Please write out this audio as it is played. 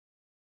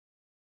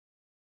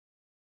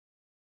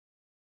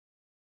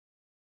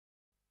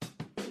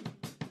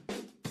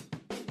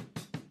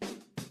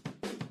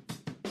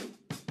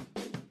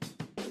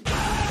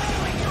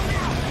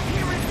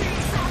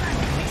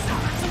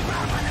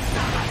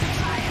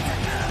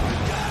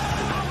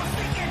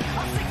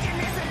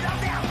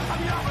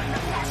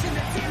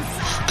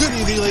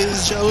preview, ladies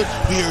and gentlemen.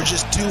 We are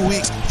just 2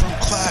 weeks from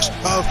Clash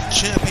of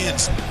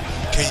Champions.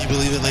 Can you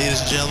believe it,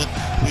 ladies and gentlemen?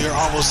 We are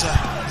almost to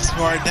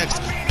our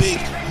next big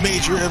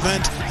major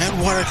event,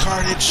 and what a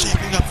card it's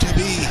shaping up to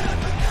be.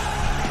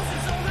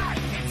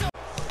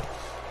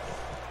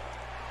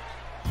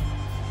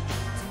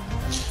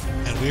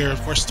 And we are,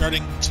 of course,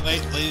 starting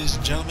tonight, ladies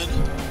and gentlemen,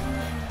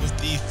 with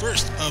the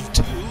first of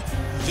 2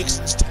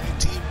 Vixens Tag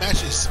Team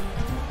matches.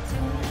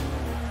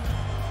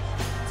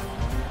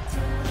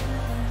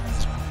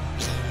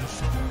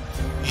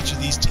 Each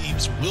of these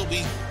teams will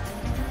be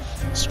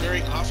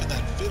squaring off in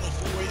that fatal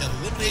 4-way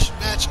elimination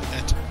match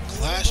at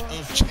Clash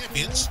of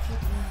Champions.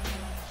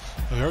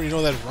 We already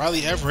know that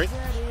Riley Everett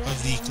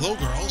of the Glow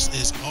Girls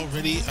is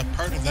already a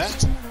part of that.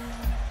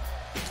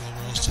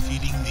 Glow Girls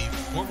defeating the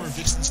former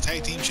Vixens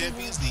Tag Team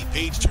Champions, the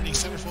Page Turning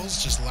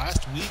Centerfolds, just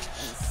last week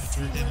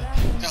after an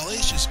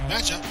hellacious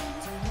matchup.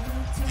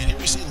 And here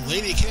we see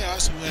Lady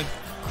Chaos, who had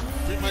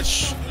pretty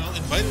much,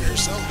 invited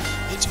herself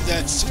into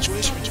that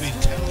situation between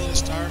Katalina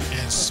Star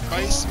and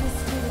Spice,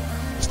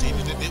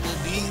 stating that it will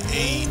be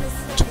a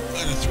 2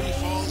 out of 3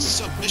 falls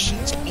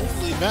submissions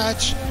only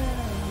match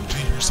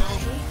between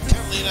herself,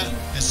 Katalina,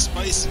 and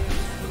Spice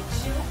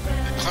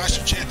at Clash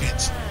of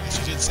Champions. And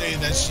she did say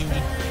that she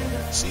would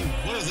see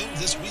one of them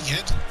this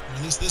weekend, or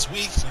at least this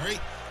week, sorry.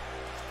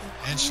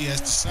 And she has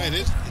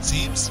decided, it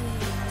seems,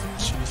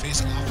 she will be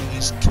facing off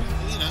against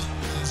Katalina,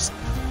 as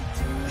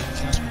Lady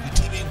Chaos will be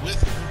teaming with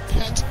her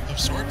pet of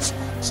sorts,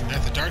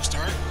 Samantha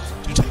Darkstar,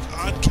 to take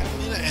on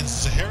Katalina and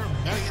Zahara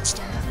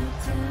Madigan-Star,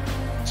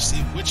 to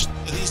see which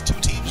of these 2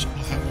 teams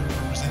will have a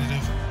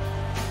representative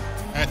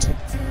at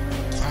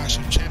Clash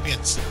of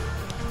Champions.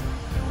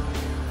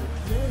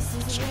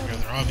 It's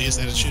rather obvious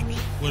that it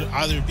would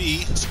either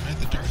be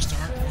Samantha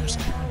Darkstar or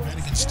Zahara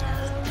Madigan-Star.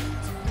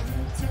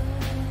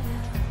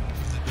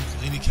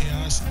 Lady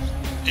Chaos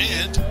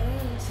and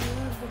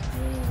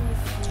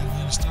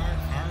Katalina Star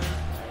are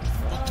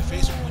booked to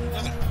face one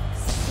another.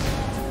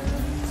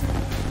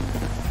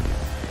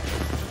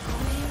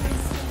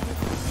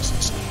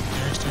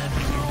 Darkstar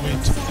making her way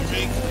to the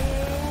ring.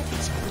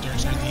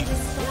 Darkstar, the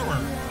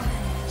former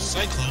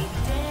Cyclone,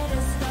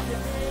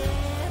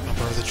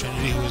 member of the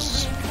Trinity, who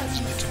was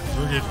recently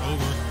converted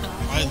over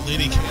by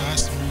Lady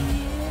Chaos through,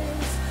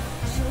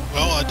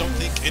 well, I don't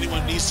think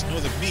anyone needs to know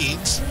the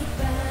means.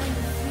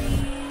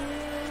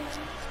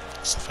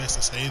 Suffice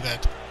to say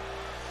that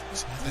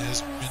Samantha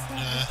has been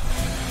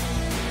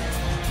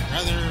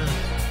rather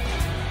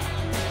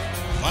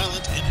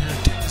violent in her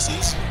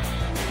tendencies in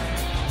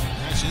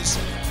matches.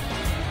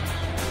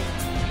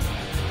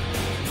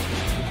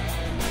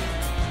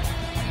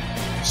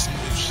 See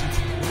if she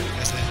can work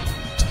as a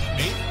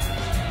teammate.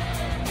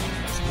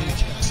 Lady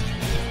Chaos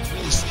has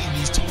really seen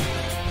these 2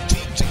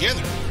 team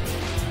together.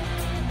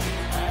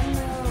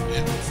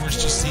 And of course,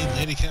 just see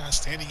Lady Chaos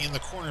standing in the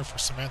corner for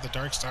Samantha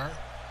Darkstar.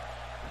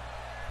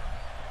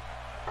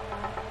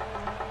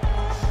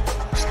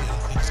 See how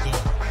things go.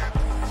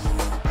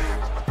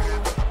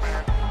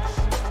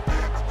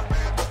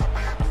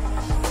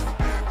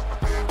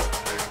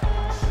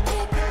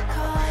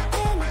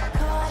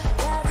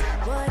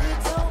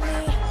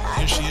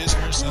 Here she is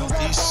herself,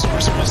 the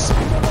sorceress,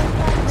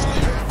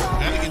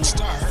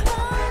 Madigan-Star,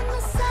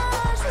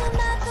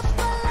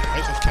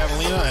 wife of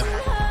Katalina, and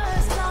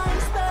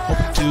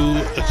hoping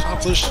to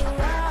accomplish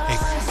a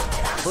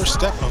first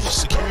step of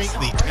securing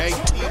the tag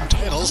team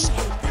titles.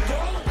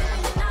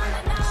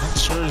 Not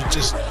sure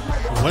just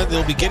when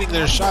they'll be getting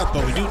their shot,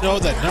 but we do know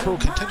that number 1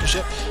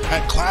 contendership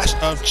at Clash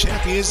of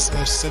Champions.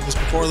 I've said this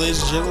before,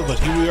 ladies and gentlemen, but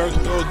here we are to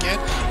go again.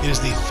 It is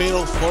the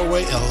fatal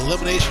 4-way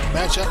elimination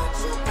matchup.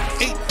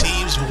 8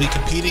 teams will be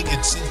competing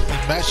in single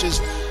matches.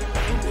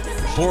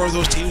 4 of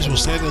those teams will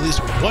send at least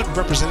 1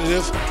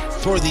 representative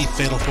for the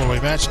fatal 4-way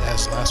match,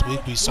 as last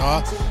week we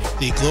saw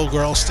the Glow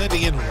Girl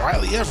sending in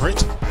Riley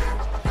Everett.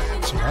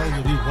 So Riley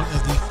will be one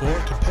of the 4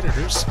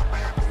 competitors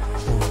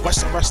for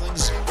Whassup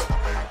Wrestling's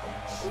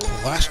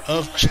Clash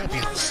of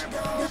Champions.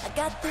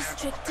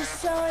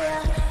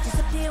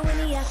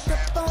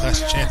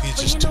 Clash of Champions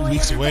just 2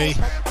 weeks away.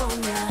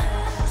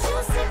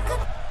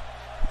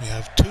 We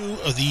have 2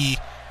 of the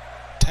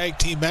tag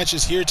team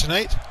matches here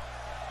tonight.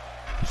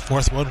 The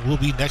 4th one will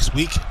be next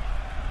week.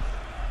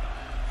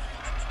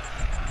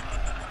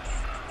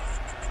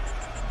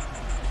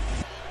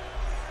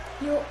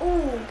 You're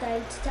all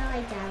going to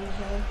die down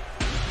here.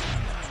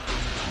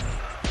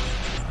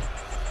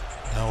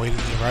 Now waiting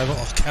the arrival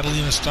of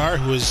Katalina Star,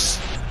 who was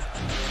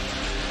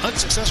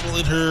unsuccessful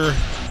in her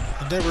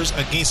endeavors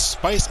against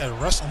Spice at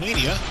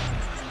Wrestlemania.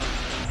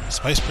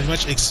 Spice pretty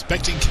much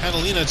expecting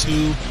Katalina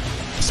to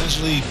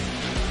essentially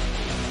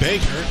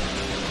beg her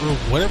for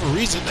whatever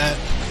reason at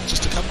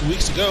just a couple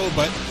weeks ago,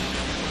 but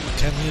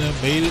Katalina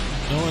made it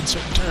in no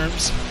uncertain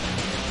terms.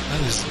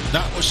 That is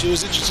not what she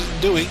was interested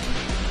in doing.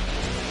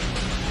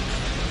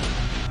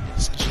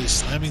 Essentially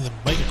slamming the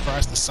mic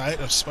across the side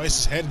of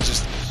Spice's head and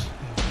just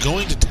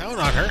going to town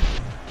on her.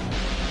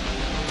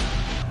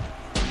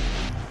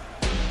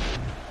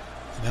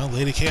 And now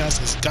Lady Chaos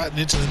has gotten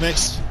into the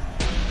mix,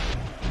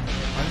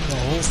 finding the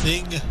whole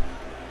thing,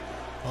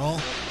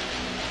 well,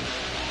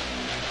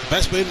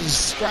 best way to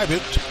describe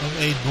it from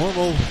a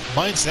normal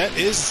mindset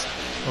is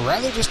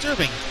rather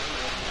disturbing.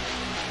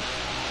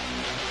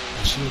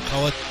 She would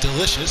call it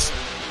delicious.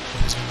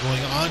 What has been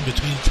going on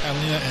between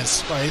Katalina and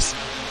Spice.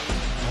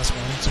 That's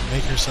wanting to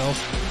make herself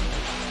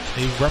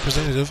a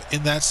representative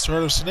in that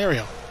sort of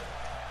scenario.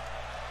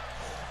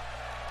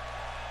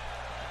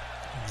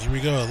 Here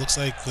we go. It looks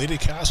like Lady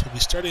Chaos will be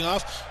starting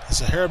off the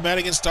Zahara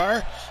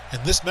Madigan-Star,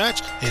 and this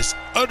match is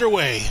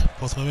underway.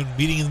 Both women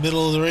meeting in the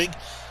middle of the ring.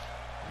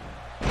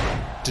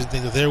 Didn't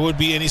think that there would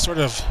be any sort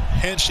of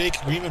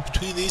handshake agreement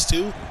between these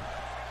two.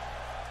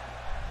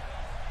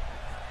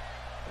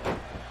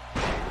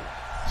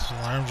 There's an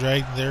arm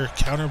drag there,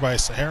 counter by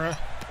Zahara.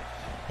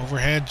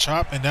 Overhand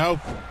chop, and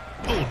now,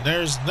 oh,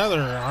 there's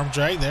another arm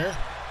drag there.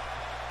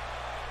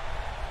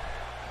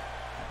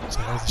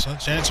 Zahara with the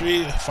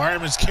chancery,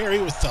 fireman's carry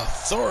with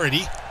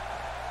authority.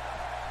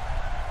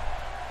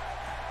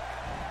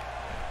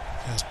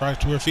 Has brought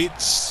to her feet,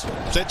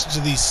 sent into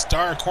the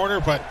star corner,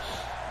 but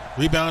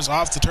rebounds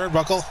off the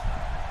turnbuckle.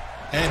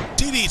 And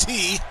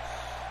DDT.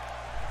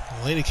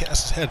 Lady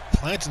Chaos's head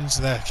planted into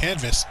that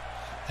canvas.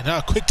 And now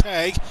a quick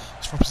tag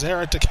from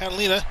Zahara to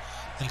Katalina.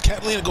 And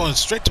Katalina going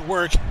straight to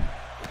work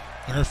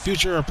on her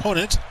future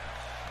opponent.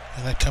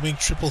 And that coming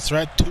triple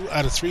threat, 2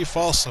 out of 3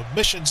 fall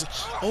submissions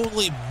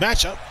only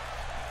matchup.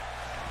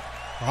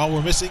 All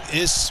we're missing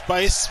is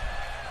Spice.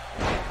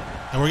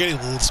 And we're getting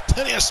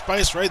plenty of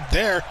Spice right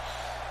there.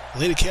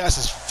 Lady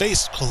Chaos's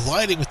face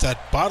colliding with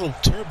that bottom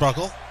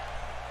turnbuckle.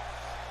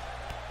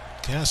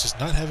 Chaos is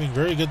not having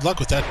very good luck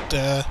with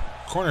that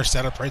corner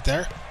setup right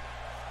there.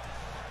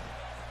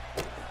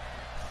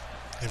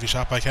 Heavy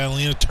shot by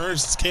Katalina,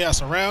 turns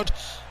Chaos around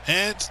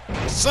and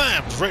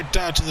slams right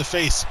down to the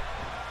face.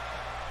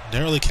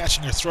 Narrowly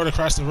catching her throat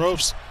across the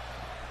ropes.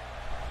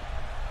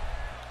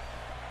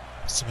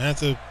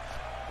 Samantha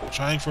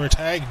trying for a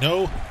tag,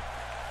 no.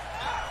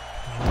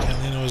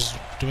 Katalina was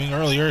doing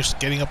earlier,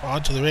 getting up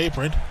onto the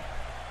apron.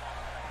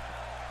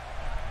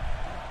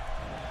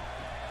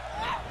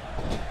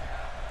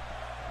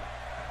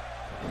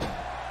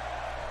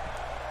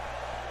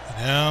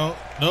 Now,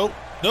 nope,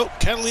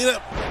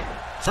 Katalina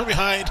from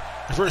behind,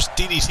 reverse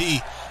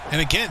DDT, and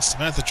again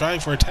Samantha trying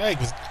for a tag.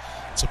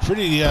 It's a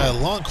pretty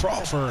long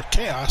crawl for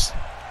Chaos.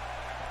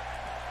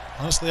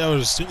 Honestly, I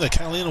would assume that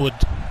Katalina would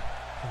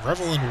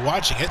revel in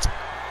watching it.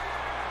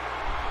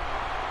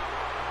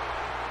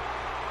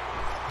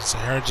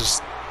 Zahara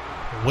just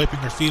wiping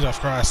her feet off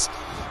across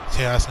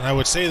Chaos, and I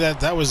would say that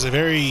that was a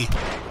very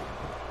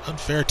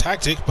unfair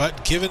tactic,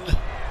 but given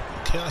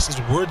Chaos's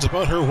words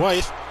about her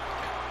wife.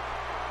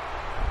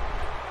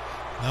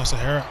 Now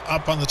Zahara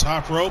up on the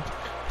top rope,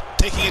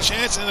 taking a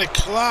chance, and it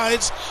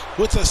collides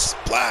with a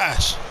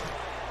splash.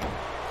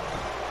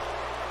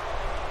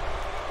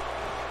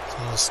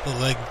 So split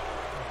leg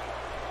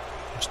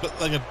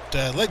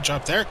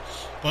drop there,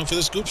 going for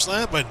the scoop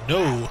slam, but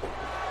no.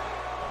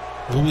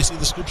 Will we see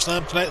the scoop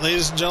slam tonight,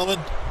 ladies and gentlemen?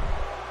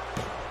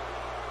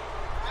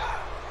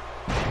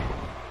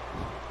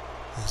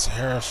 And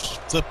Zahara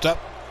flipped up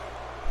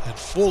and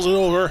folded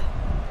over.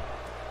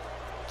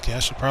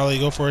 Chaos should probably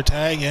go for a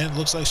tag, and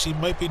looks like she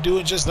might be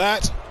doing just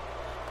that.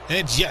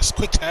 And yes,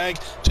 quick tag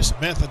to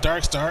Samantha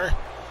Darkstar.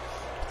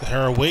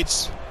 Zahara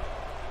waits.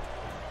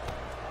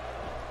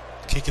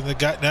 Kick in the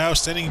gut now,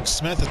 sending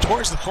Samantha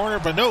towards the corner,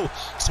 but no,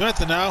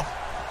 Samantha now.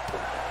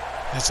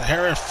 And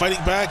Zahara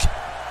fighting back.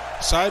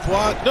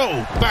 Sidewalk,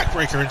 no,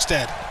 backbreaker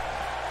instead.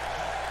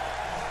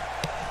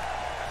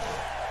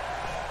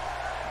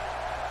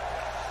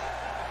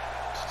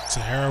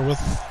 Zahara with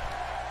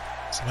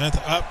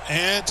Samantha up,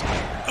 and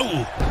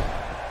oh!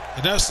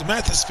 And now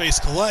Samantha's face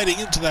colliding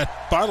into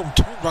that bottom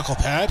turnbuckle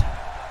pad.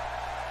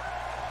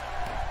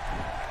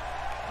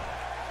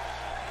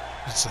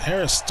 And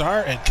Zahara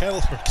and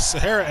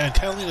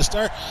Katalina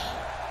Star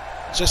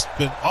just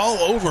been all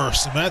over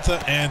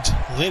Samantha and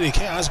Lady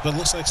Chaos, but it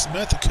looks like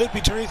Samantha could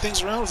be turning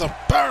things around with a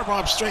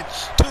powerbomb straight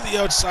to the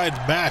outside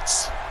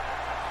mats.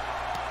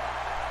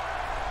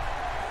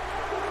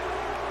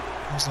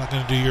 That's not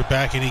going to do your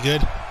back any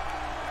good.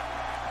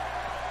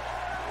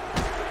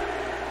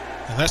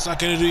 And that's not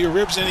going to do your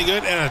ribs any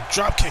good, and a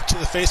drop kick to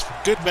the face for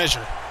good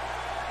measure.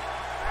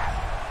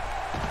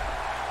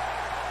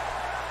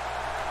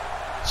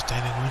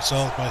 Standing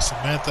moonsault by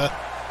Samantha.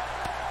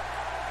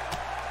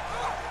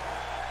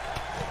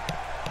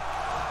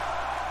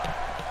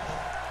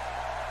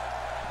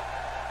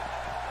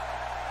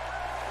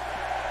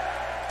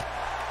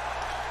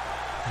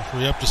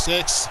 Referee up to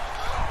 6.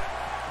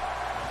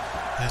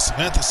 And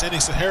Samantha sending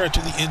Zahara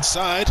to the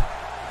inside.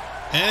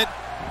 And,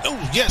 oh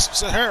yes,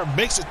 Zahara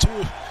makes it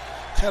to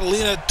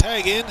Katalina,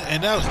 tag in,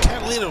 and now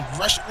Katalina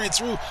rushing right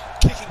through,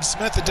 kicking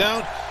Samantha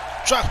down,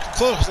 drop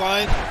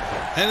clothesline,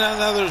 and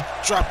another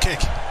drop kick.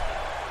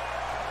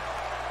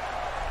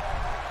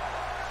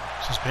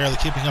 She's barely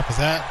keeping up with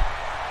that.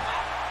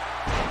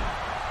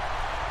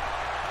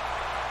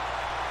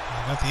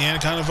 And got the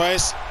Anaconda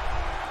Vice.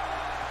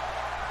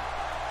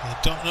 I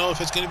don't know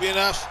if it's going to be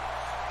enough,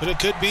 but it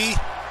could be.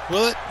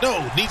 Will it?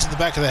 No, knees in the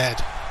back of the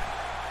head.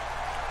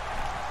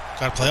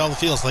 Got to play all the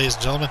fields, ladies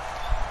and gentlemen.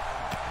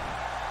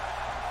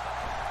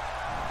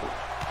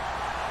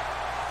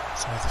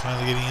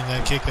 finally getting in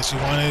that kick that she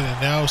wanted,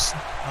 and now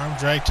arm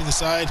drag to the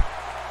side.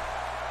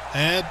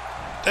 And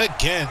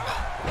again,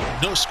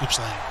 no scoop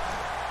slam.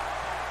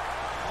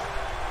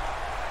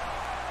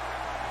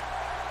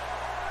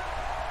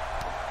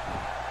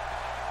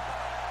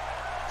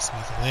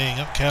 Samantha laying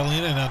up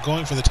Katalina, now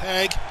going for the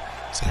tag.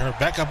 Zahara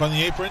back up on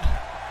the apron.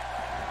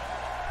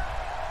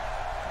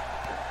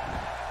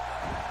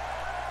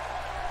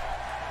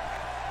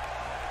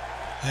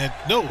 And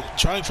no,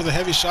 trying for the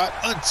heavy shot,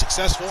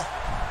 unsuccessful.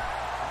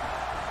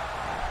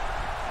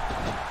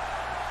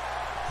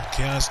 And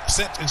Chaos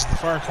sent into the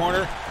far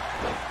corner.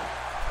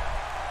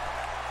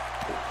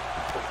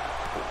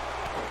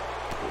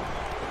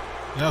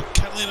 Now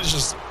Catalina's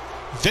just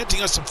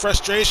venting out some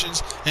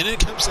frustrations, and in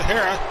comes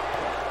Zahara,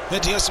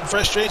 venting out some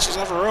frustrations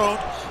of her own.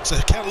 So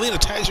Katalina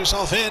tags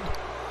herself in,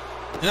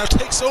 and now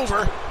takes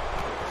over,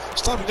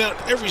 stomping down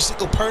every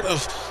single part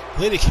of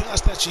Lady Chaos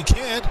that she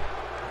can.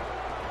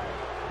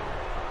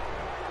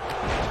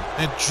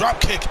 And drop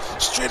kick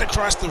straight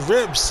across the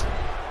ribs.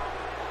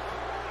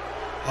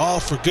 All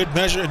for good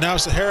measure. And now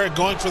Zahara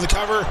going for the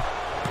cover.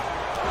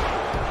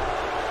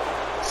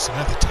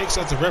 Samantha takes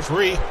out the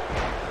referee.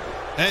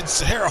 And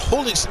Zahara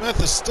holding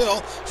Samantha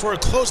still for a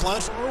clothesline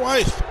from her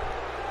wife.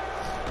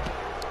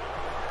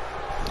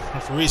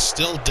 Referee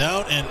still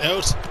down and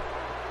out.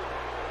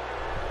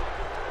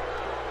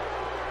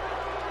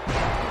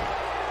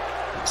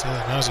 So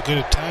now's a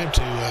good time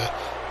to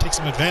take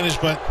some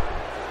advantage, but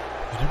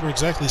you never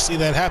exactly see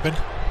that happen.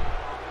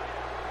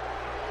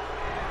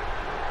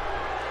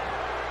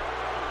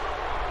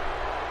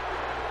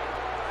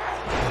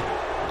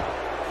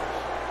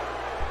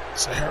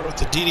 Zahara with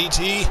the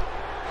DDT.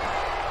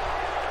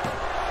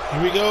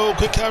 Here we go,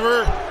 quick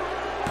cover.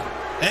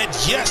 And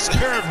yes,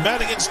 Zahara,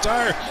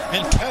 Madigan-Star,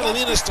 and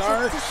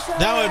Katalina-Star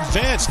now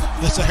advance.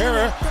 The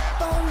Zahara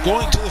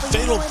going to the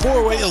fatal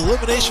four-way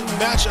elimination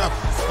matchup.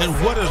 And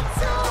what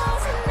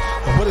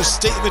a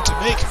statement to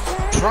make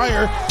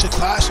prior to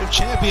Clash of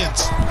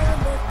Champions.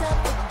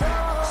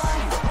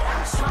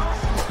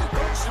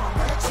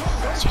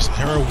 So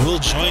Zahara will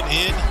join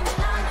in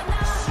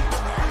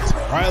with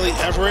Riley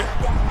Everett.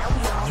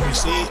 And we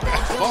see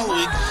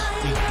following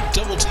the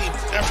double team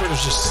effort of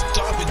just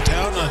stomping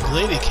down on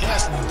Lady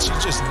Chaos, and she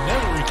just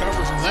never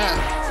recovered from that.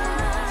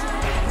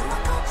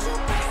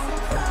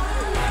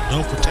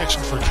 No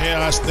protection for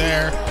Chaos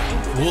there.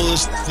 Will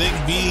this thing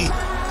be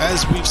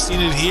as we've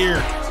seen it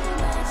here?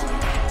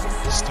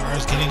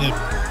 Stars getting a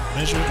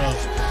measure of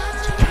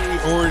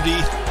superiority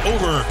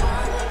over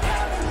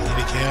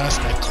Lady Chaos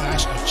at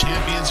Clash of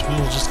Champions. We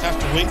will just have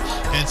to wait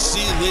and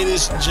see,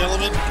 ladies and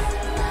gentlemen,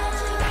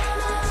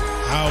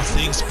 how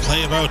things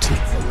play about.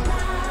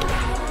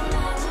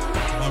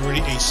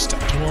 Already a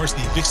step towards the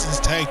Vixens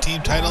Tag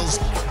Team titles.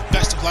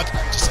 Best of luck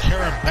to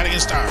Zahara,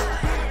 Madigan-Star.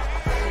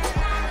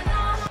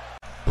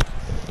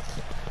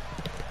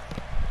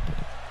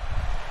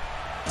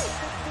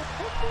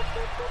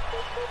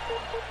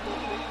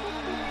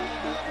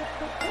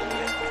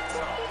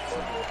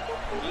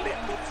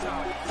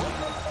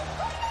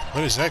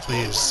 What exactly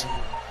is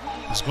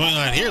going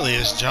on here,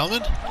 ladies and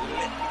gentlemen?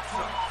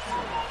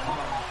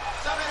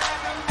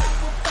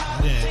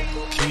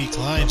 And Katie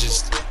Klein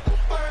just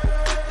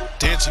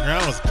dancing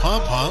around with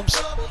pom-poms.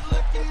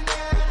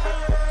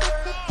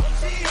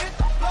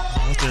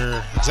 What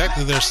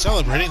exactly they're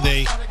celebrating.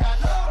 They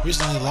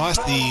recently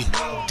lost the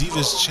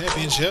Divas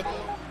Championship.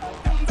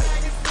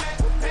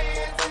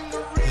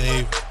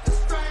 They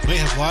may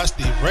have lost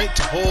the right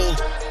to hold,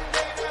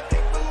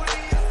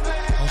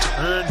 to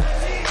earn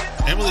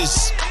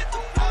Emily's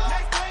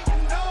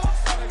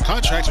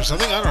contract or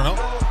something. I don't know.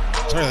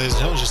 Sorry, ladies and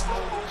gentlemen, just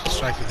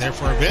distracted there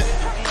for a bit.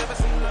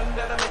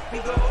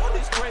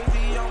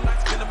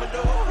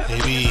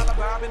 Maybe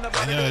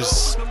Anya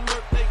is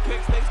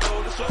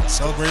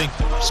celebrating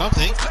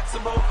something.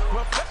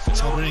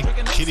 Celebrating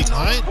Katie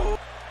Klein.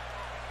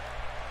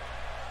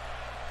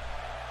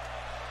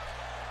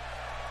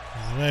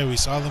 Anyway, we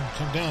saw them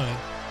come down.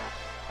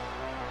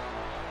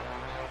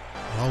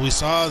 Well, we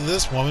saw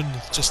this woman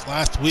just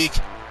last week.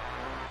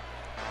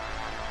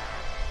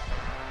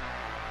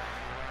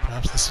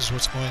 Perhaps this is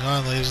what's going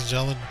on, ladies and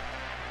gentlemen.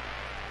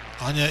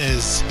 Anya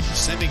is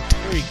sending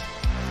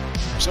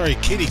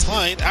Katie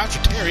Klein after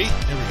Terri.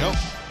 There we go.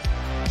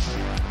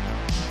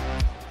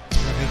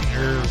 Making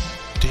her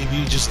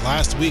debut just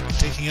last week,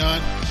 taking on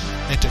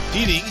and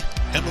defeating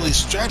Emily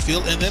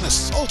Stratfield and then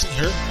assaulting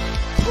her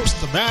post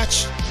the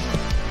match.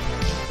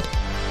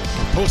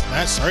 Or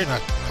post-match, sorry,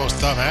 not post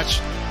the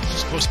match.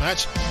 Just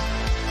post-match.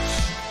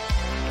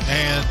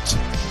 And,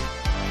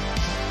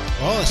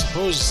 well, I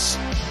suppose,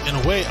 in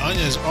a way,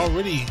 Anya is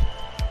already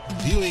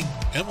viewing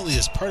Emily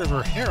as part of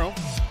her harem.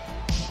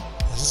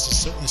 This is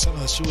certainly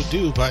something that she would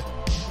do, but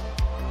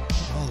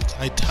well,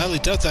 I highly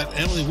doubt that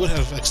Emily would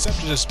have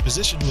accepted this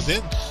position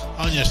within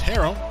Anya's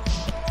harem.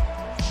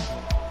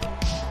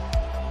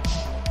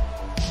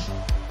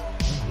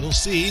 We'll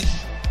see.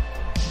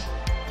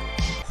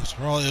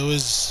 After all, it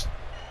was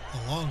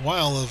a long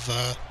while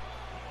of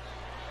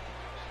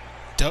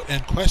doubt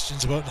and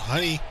questions about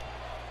Honey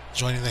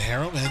joining the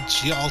harem, and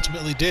she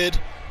ultimately did.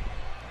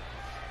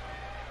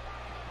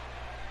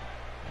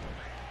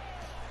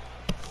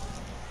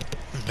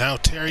 Now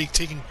Terri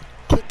taking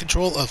quick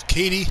control of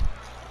Katie,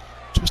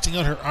 twisting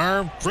out her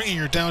arm, bringing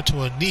her down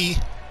to a knee.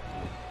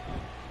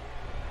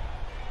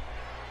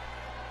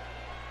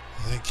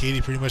 I think Katie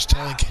pretty much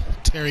telling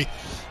Terri,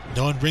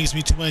 no one brings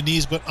me to my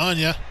knees but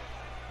Anya.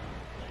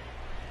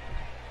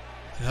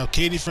 And now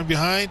Katie from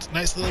behind.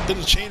 Nice little bit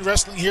of chain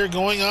wrestling here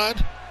going on.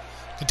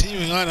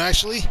 Continuing on,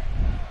 actually.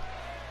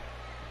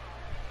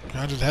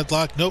 Grounded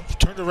headlock. Nope.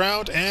 Turned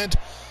around and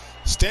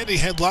standing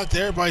headlock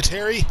there by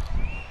Terri.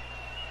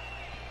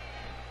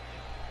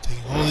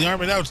 Taking hold of the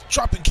arm and now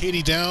dropping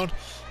Katie down.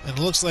 And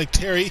it looks like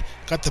Terri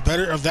got the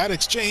better of that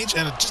exchange.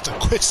 And just a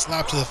quick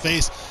slap to the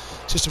face.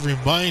 Just to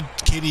remind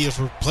Katie of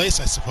her place,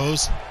 I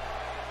suppose.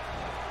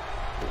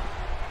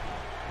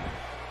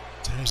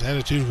 Terry's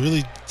attitude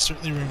really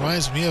certainly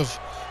reminds me of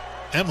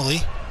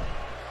Emily.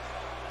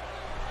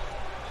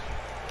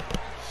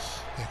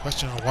 The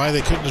question on why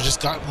they couldn't have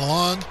just gotten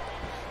along.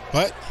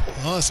 But,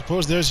 well, I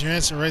suppose there's your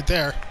answer right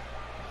there.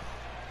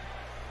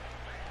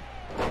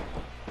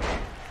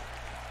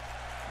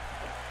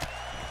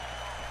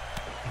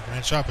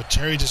 Grand shot, but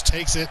Terri just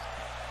takes it.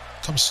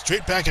 Comes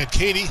straight back at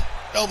Katie.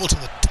 Elbow to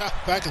the top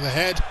back of the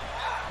head.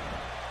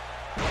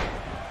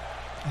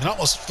 And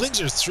almost flings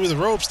her through the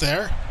ropes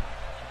there.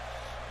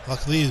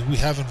 Luckily, we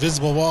have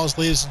invisible walls,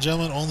 ladies and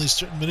gentlemen. Only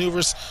certain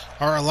maneuvers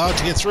are allowed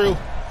to get through.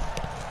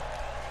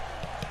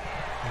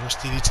 Reverse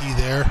DDT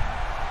there.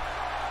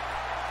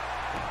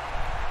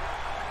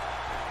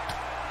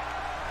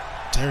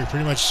 Terri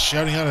pretty much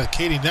shouting out at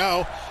Katie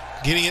now,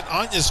 getting in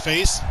Anya's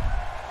face.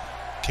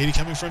 Katie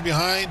coming from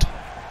behind.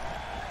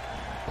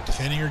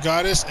 Defending her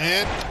goddess,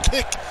 and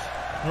kick,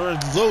 or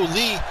low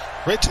knee,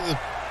 right to the,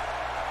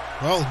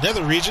 well,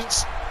 nether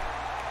regions.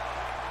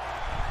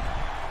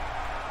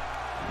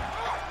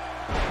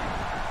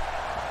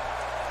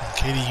 And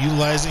Katie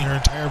utilizing her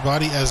entire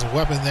body as a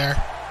weapon there.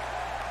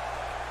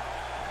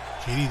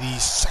 Katie, the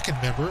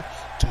second member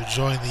to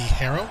join the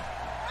harem.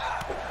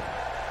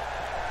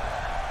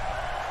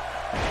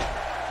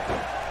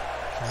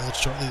 Followed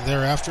shortly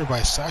thereafter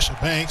by Sasha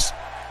Banks,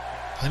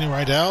 Honey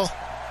Rydell,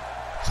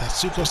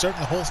 Satsuko starting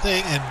the whole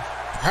thing, and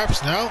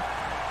perhaps now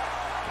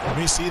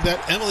we may see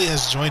that Emily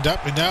has joined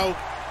up, and now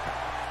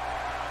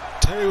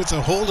Terri with a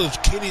hold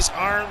of Katie's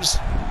arms.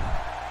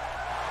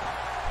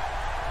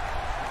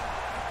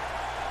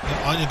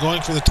 Now Anya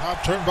going for the top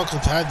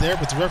turnbuckle pad there,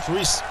 but the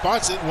referee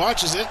spots it,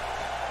 watches it.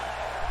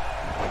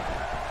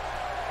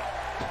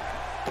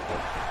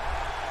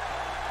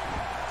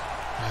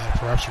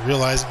 Perhaps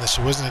realizing that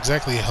she wasn't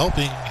exactly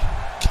helping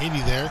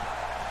Katie there.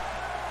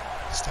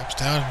 Steps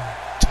down.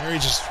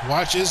 Terri just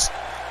watches.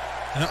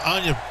 And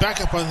Anya back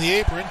up on the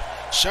apron,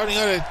 shouting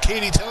out at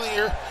Katie, telling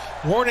her,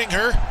 warning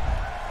her.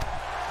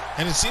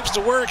 And it seems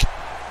to work.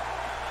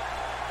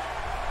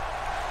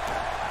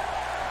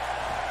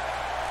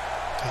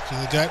 Kick to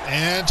the gut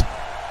and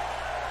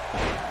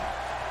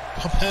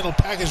pump handle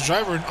package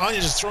driver, and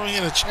Anya just throwing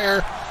in a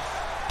chair.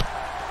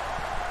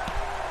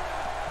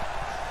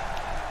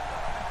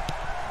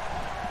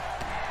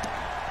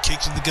 Kick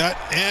to the gut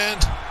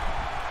and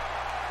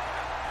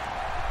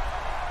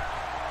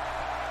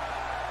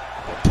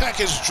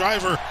package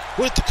driver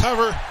with the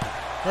cover.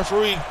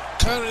 Referee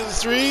counting the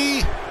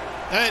 3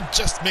 and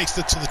just makes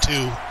it to the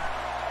 2.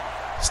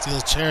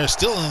 Steel chair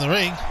still in the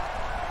ring.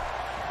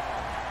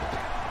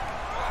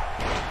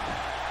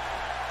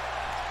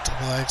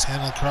 Double axe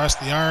handle across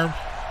the arm.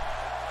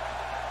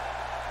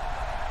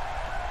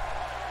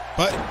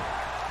 But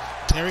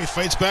Terri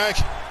fights back.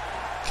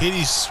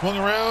 Katie swung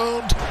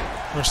around,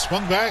 or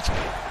swung back,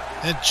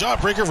 and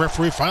jawbreaker.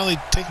 Referee finally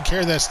taking care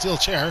of that steel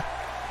chair.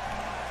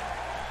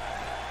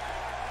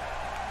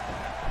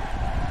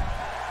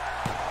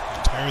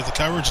 Terri the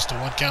cover, just a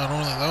 1 count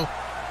only though.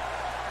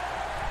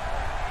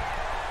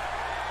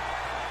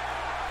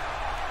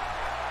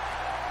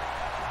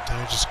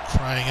 Terri just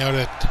crying out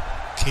at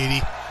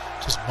Katie,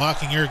 just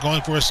mocking her,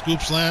 going for a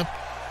scoop slam.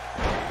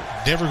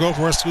 Never go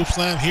for a scoop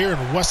slam here in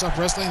Whassup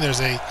Wrestling. There's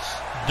a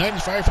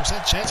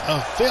 95% chance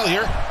of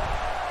failure.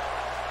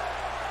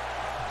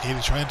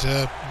 Katie trying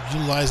to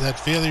utilize that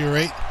failure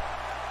rate.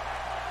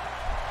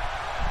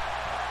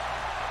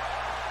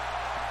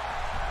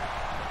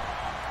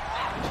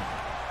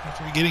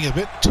 Referee getting a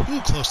bit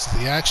too close to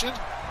the action.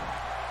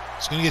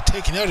 He's going to get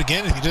taken out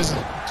again if he doesn't.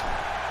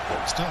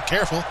 He's not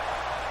careful.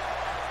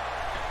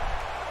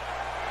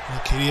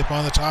 And Katie up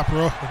on the top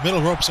rope, or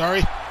middle rope,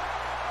 sorry.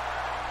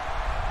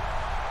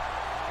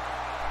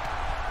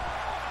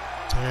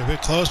 Terri a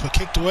bit close, but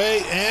kicked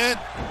away, and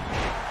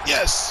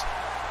yes!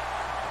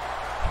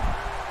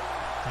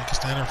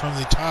 Frankensteiner from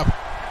the top.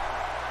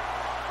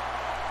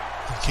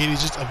 And Katie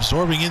just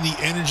absorbing in the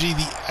energy,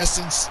 the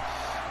essence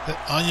that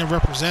Anya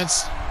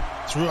represents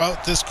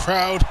throughout this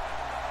crowd.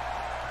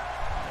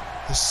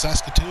 This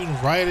Saskatoon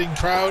rioting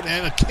crowd,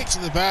 and a kick to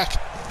the back.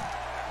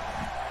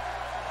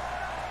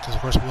 Because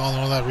of course we all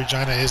know that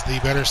Regina is the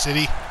better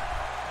city.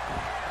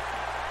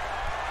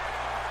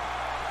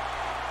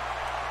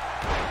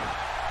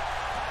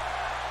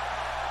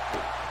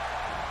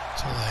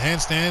 So the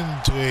handstand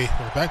into a,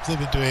 or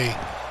backflip into a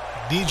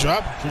knee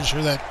drop. I'm pretty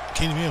sure that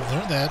Katie may have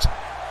learned that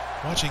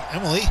watching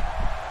Emily.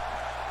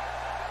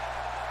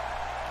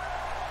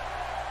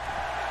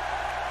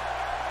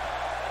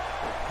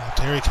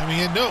 Terri coming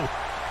in. No!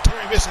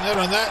 Terri missing out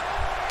on that.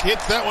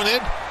 Gets that one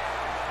in.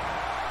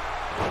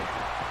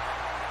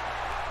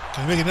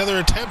 Gonna make another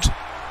attempt.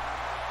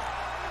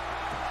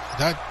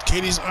 Got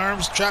Katie's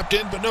arms trapped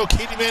in, but no,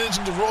 Katie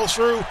managing to roll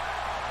through.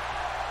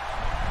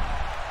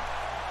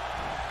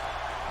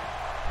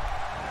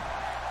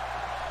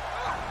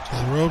 To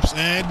the ropes,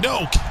 and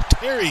no!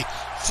 Terri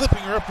flipping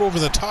her up over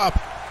the top.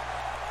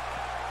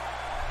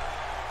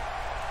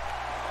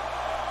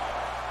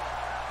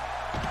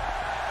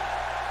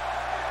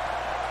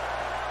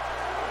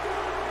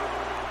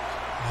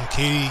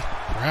 Katie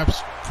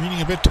perhaps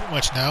preening a bit too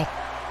much now.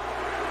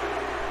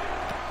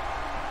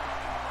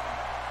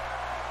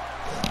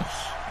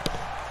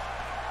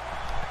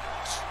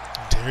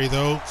 Terri,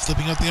 though,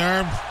 flipping out the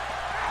arm.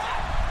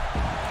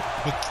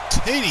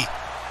 But Katie,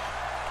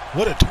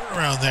 what a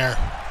turnaround there.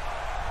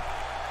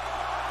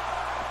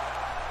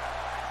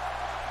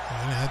 We're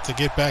going to have to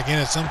get back in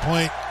at some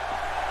point.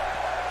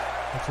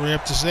 If we're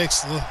up to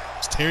 6, is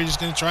Terri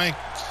just going to try and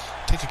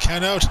take a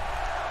count out?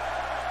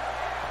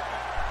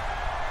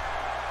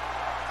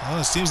 Well,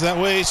 it seems that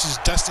way. She's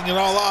dusting it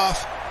all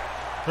off.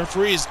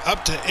 Referee is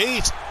up to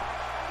 8.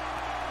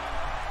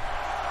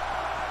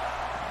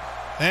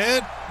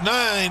 And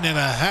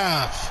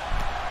 9.5.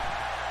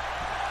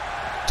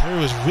 Terri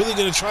was really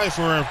going to try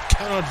for a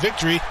count-out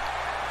victory.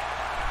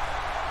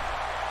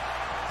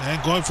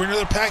 And going for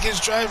another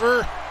package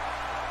driver.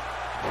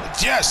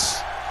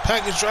 Yes!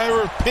 Package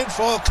driver,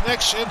 pinfall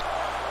connection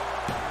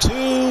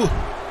to...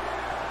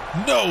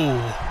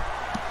 No!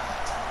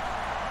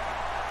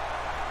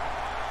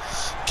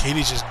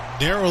 Katie just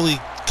narrowly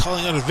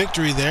calling out a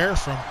victory there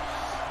from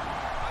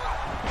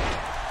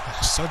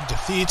a sudden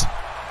defeat.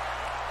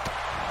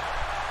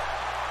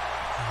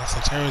 Looks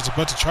like Terri was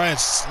about to try and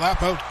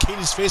slap out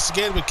Katie's face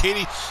again, but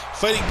Katie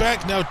fighting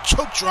back, now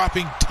choke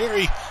dropping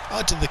Terri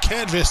onto the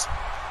canvas.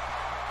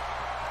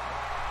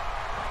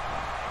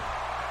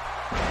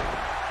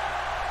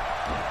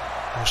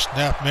 Oh,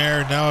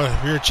 snapmare, now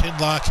a rear chin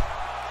lock.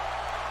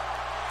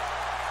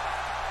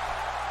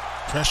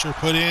 Pressure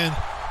put in.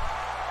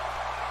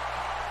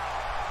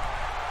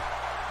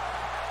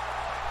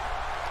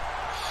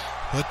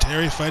 But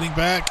Terri fighting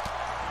back.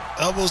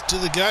 Elbows to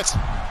the gut.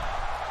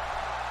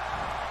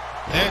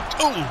 And,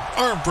 oh,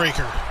 arm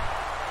breaker.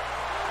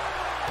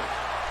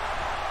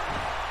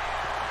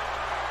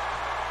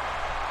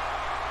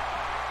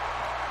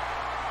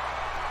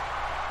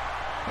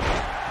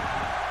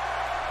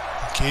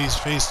 And Katie's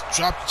face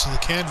dropped to the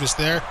canvas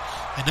there.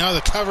 And now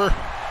the cover.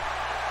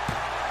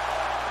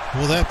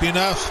 Will that be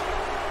enough?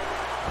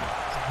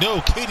 No,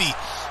 Katie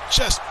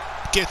just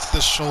gets the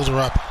shoulder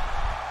up.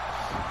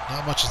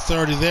 Not much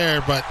authority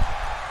there, but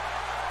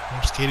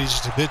perhaps Katie's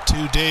just a bit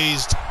too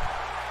dazed.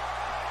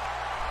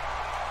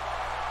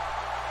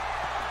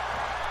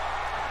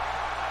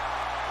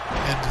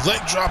 And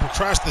leg drop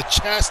across the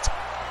chest.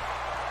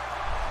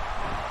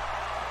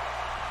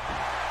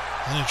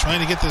 And they're trying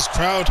to get this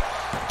crowd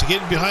to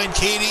get in behind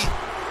Katie,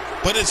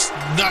 but it's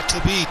not to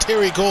be.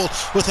 Terri Golde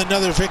with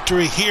another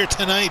victory here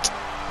tonight.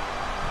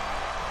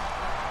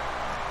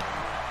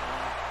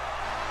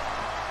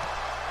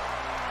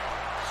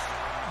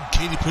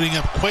 Katie putting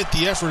up quite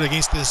the effort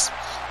against this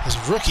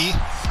rookie.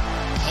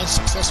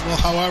 Unsuccessful,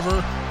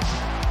 however.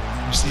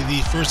 You see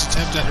the first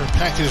attempt at her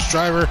package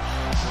driver.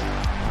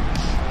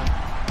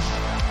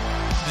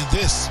 And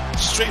this,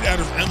 straight out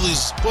of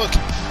Emily's book.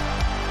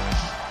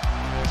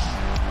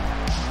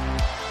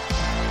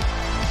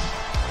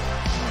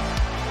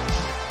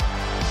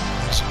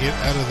 Once you get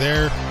out of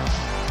there,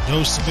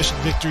 no submission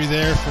victory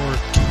there for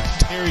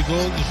Terri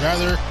Golde. You'd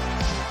rather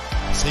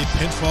say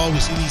pinfall.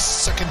 We see the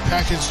second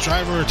package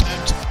driver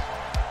attempt.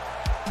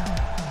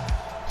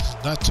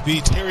 Not to be.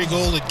 Terri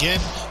Golde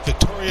again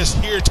victorious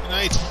here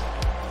tonight.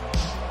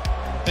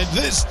 And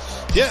this,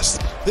 yes,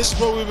 this is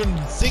what we've been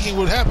thinking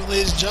would happen,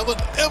 ladies and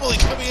gentlemen. Emily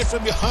coming in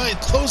from behind,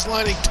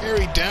 clotheslining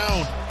Terri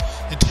down.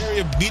 And Terri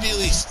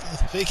immediately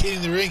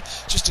vacating the ring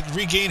just to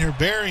regain her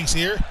bearings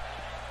here.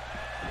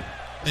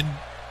 And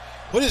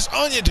what is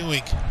Anya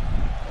doing?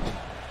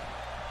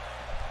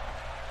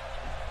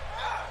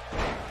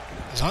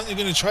 Is Anya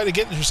going to try to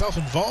get herself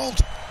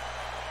involved?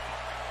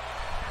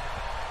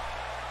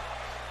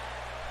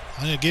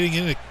 Anya getting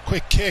in a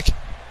quick kick.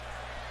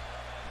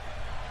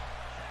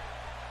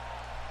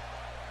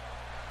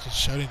 Just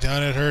shouting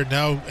down at her.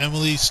 Now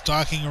Emily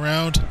stalking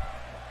around.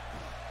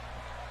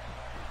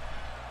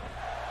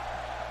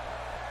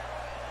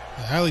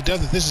 I highly doubt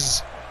that this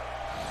is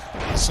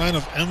a sign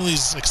of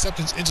Emily's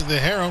acceptance into the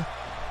harem.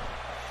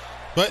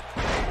 But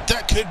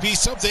that could be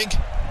something.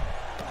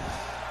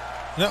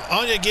 Now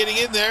Anya getting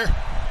in there.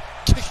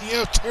 Kicking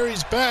out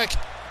Terri's back.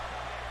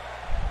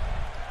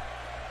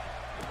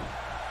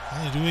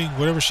 Anya doing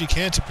whatever she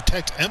can to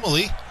protect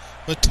Emily,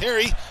 but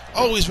Terri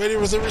always ready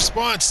with a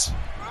response.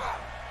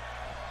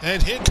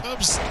 And here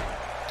comes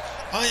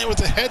Anya with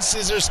the head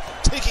scissors,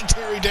 taking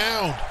Terri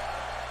down.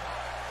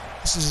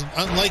 This is an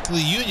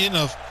unlikely union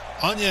of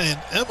Anya and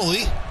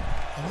Emily.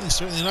 Emily's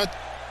certainly not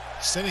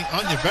sending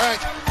Anya back.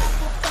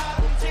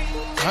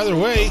 Either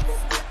way,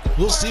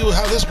 we'll see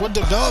how this one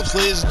develops,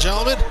 ladies and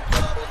gentlemen.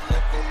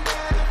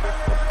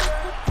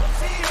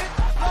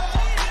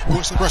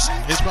 Whassup Wrestling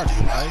is brought to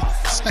you by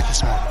Snacky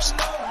S'mores.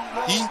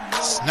 Eat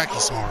Snacky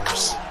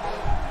S'mores.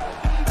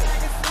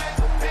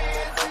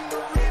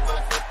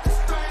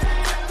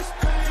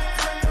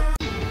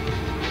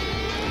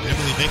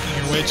 Emily making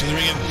her way to the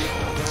ring,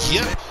 and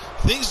yep,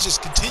 things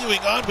just continuing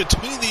on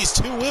between these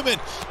two women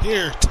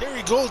here.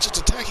 Terri Golde just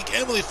attacking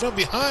Emily from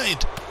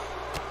behind.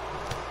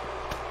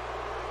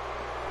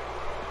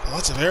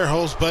 Lots of air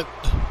holes, but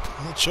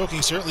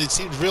choking certainly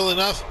seemed real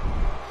enough.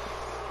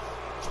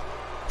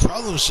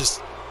 Problems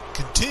just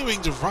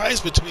continuing to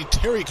rise between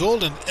Terri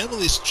Golde and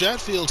Emily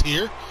Stratfield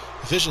here.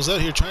 Officials out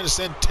here trying to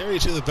send Terri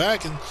to the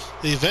back, and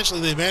they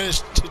eventually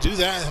managed to do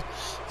that.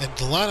 And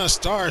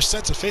Madigan-Star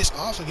sets a face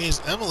off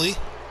against Emily.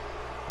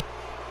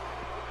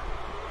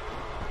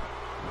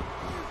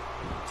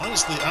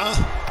 Honestly,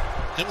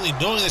 Emily,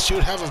 knowing that she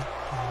would have a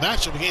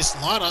matchup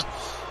against Lana,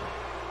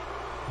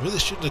 really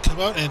shouldn't have come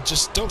out and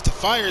just stoked the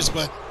fires,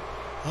 but,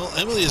 well,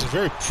 Emily is a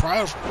very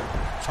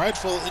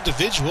prideful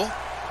individual.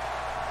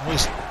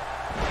 Always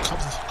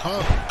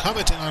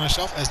commenting on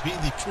herself as being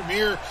the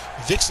premier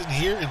vixen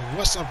here in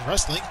Whassup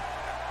Wrestling.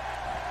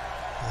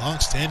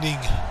 Long-standing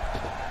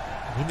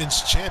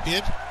women's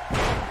champion.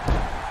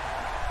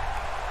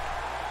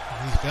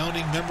 The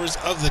founding members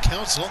of the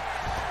council.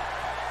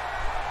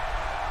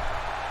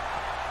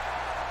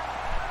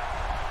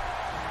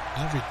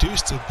 Now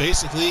reduced to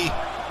basically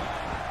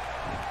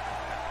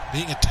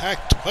being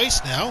attacked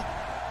twice now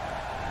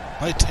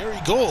by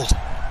Terri Golde.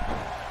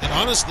 And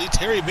honestly,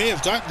 Terri may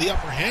have gotten the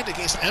upper hand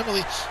against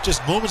Emily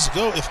just moments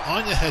ago if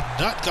Anya had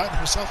not gotten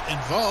herself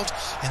involved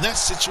in that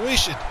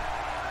situation.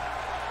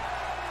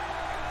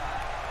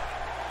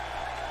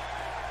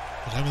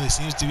 But Emily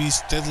seems to be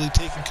steadily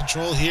taking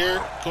control here,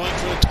 going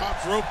for the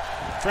top rope.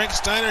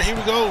 Frankensteiner, here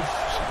we go.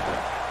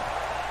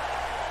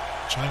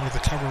 Trying with the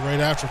cover right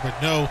after, but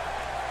no.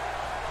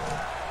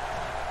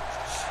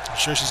 I'm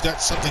sure she's got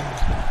something.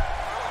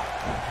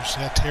 She's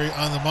got Terri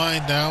on the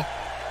mind now.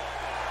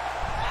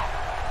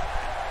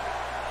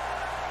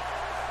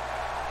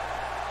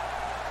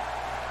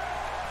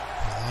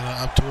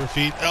 Lana up to her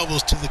feet,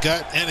 elbows to the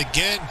gut, and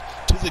again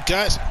to the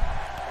gut.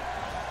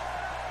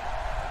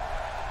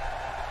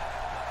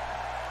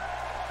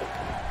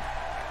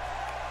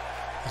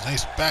 A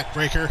nice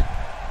backbreaker.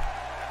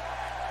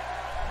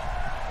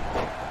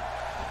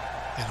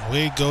 And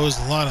away goes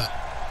Lana.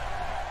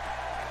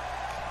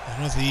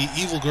 One of the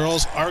evil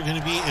girls are going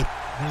to be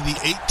one of the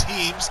 8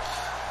 teams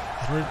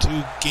in order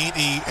to gain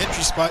an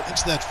entry spot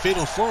into that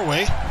fatal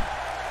 4-way.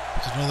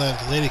 You know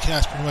that Lady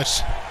Cass pretty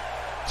much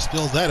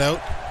spilled that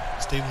out,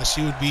 stating that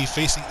she would be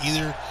facing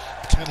either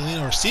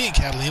Katalina or seeing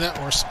Katalina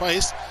or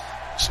Spice.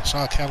 She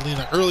saw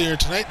Katalina earlier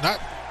tonight,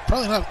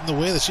 probably not in the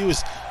way that she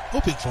was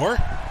hoping for.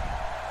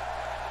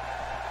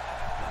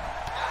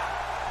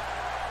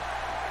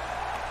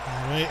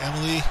 Anyway,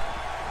 Emily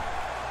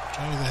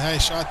trying with a high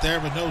shot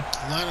there, but no,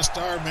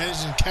 Madigan-Star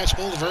managing to catch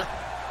hold of her.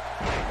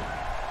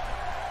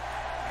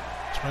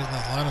 Surprising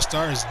that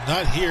Madigan-Star is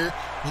not here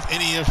with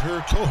any of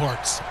her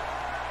cohorts.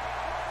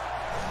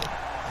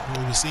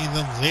 We'll be seeing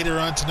them later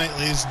on tonight,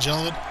 ladies and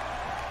gentlemen,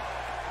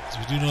 as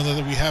we do know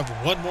that we have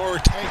one more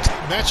tag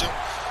team matchup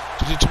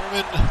to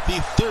determine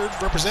the 3rd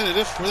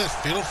representative for that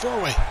fatal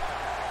 4-way.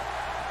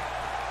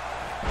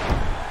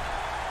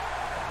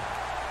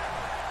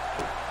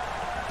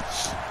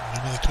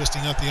 Emily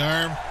twisting out the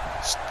arm,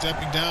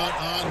 stepping down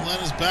on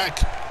Lana's back,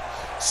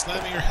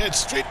 slamming her head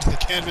straight to the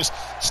canvas,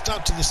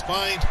 stomped to the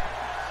spine.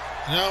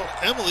 Now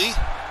Emily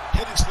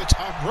heading to the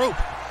top rope.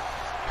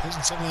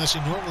 Isn't something that she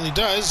normally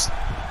does.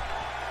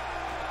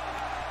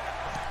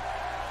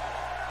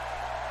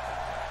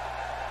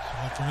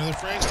 Up for another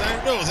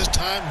Frankenstein. No, this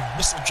time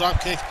missile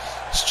dropkick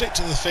straight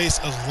to the face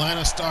of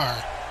Madigan-Star.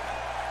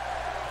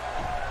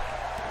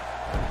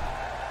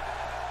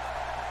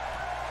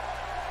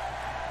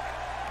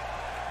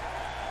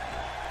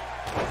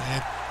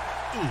 And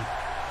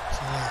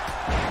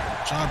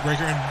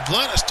jawbreaker, and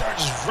Madigan-Star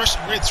just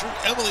rushing right through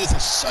Emily with a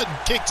sudden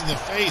kick to the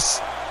face.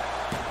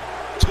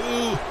 2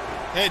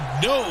 and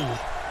no.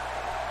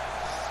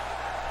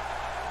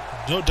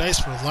 No dice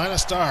for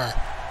Madigan-Star.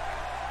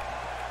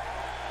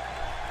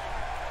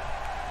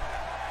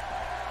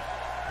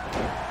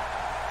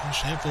 How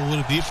shameful would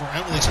it be for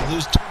Emily to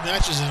lose 2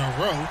 matches in a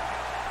row?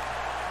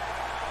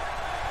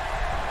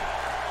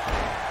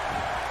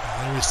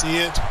 And there we see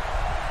it.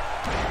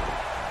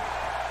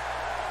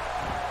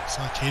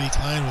 Saw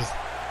Klein with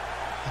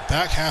the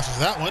back half of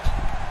that one.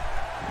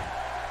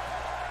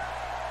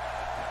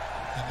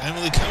 And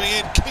Emily coming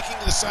in, kicking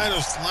the side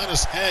of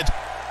Lana's head.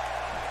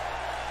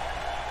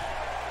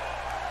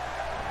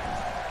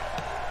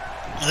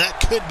 And that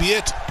could be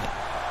it.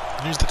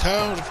 Here's the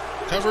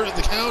cover and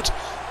the count,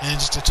 and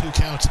just a 2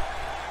 count.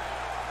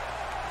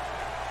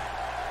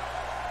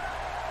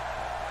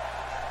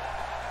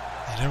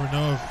 You never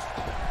know if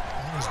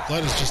Lana's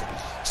blood is just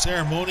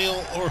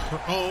ceremonial or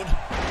her own,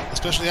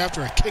 especially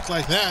after a kick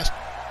like that.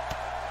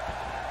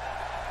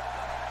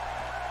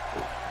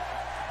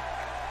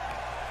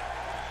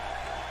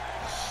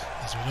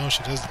 know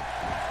she does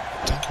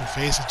dunk her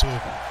face into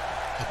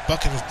a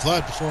bucket of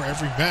blood before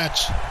every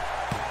match.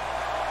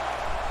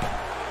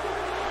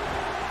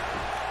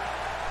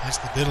 That's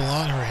the bit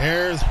along her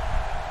hair,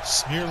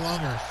 smear along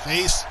her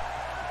face,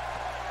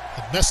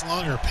 the mess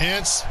along her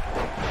pants.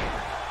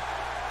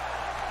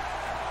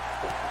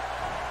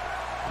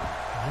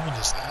 The woman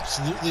is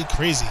absolutely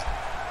crazy.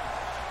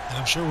 And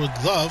I'm sure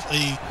would love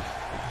a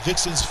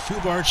Vixen's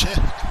Fubar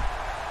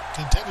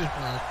contender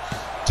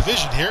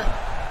division here.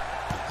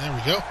 There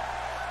we go.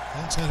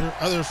 Alongside her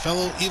other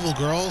fellow evil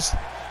girls,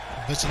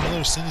 Betsy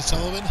Miller, Cindy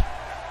Sullivan,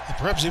 and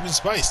perhaps even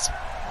Spice.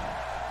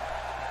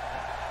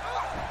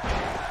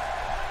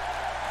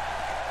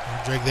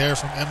 Drag there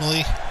from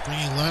Emily,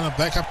 bringing Lana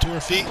back up to her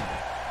feet,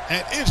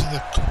 and into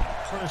the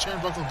corner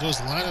turnbuckle goes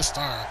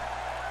Star.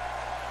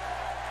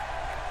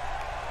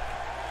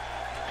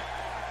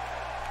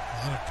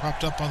 Lana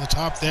propped up on the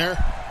top there,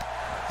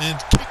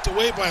 and kicked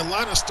away by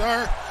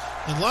Star.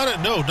 And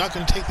Lana, no, not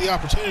going to take the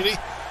opportunity.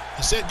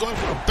 Instead, going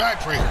for a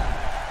backbreaker.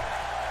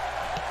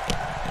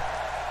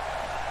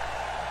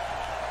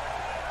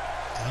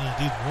 Lana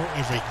indeed more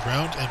of a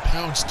ground and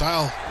pound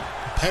style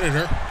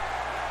competitor.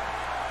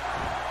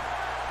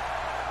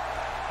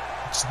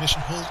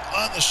 Submission hold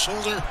on the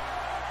shoulder.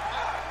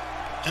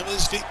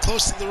 Emily's feet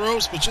close to the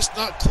ropes, but just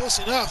not close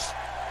enough.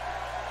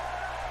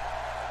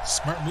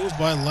 Smart move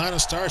by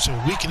Star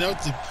to weaken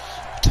out the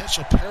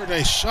potential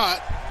Paradise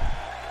shot.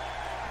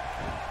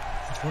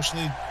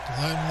 Unfortunately,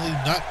 Emily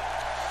not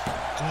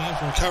going in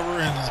for a cover,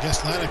 and I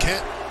guess Lana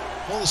can't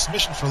hold the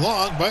submission for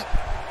long, but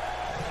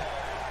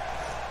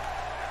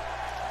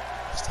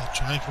still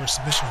trying for a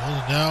submission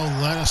hold. And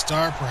now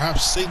Star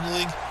perhaps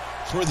signaling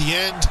for the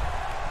end.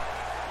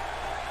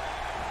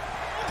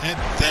 And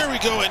there we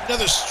go,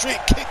 another straight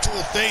kick to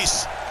the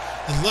face.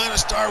 And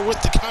Star with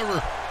the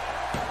cover.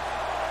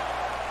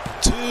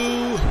 2.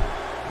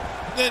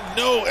 And then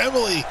no,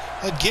 Emily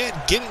again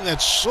getting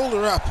that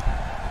shoulder up.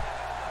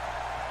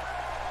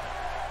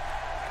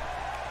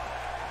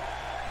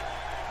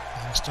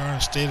 Star in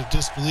a state of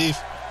disbelief,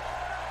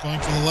 going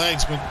for the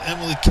legs, but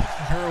Emily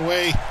kicking her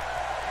away.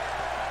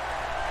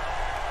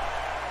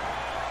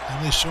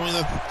 Emily showing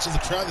that to the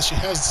crowd that she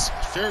has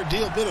a fair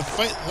bit of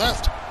fight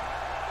left.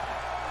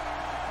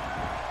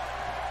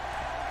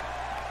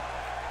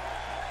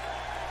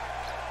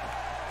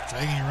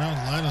 Dragging around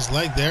Lana's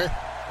leg there.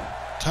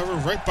 Cover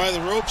right by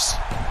the ropes.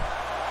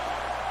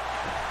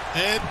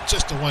 And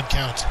just a 1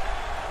 count.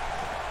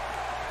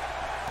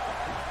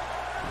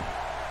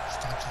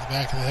 Stop to the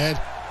back of the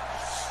head.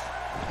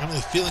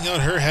 Emily feeling out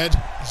her head.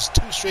 There's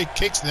 2 straight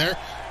kicks there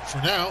for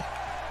now.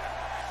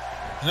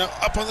 And now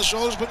up on the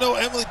shoulders, but no,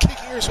 Emily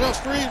kicking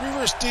herself free.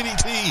 Reverse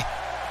DDT.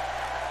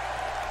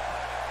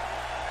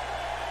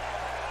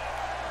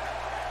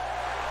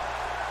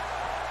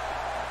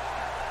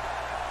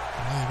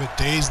 A bit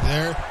dazed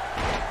there,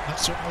 not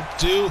certain what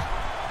to do.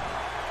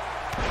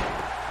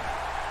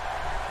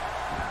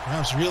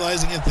 Perhaps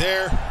realizing it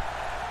there.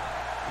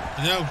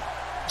 And now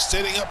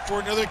setting up for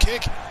another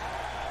kick.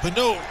 But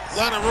no,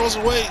 Lana rolls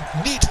away,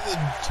 knee to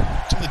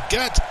the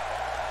gut.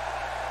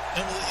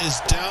 Emily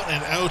is down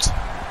and out.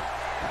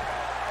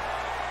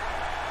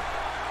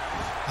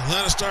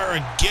 And Star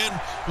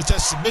again with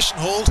that submission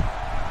hold.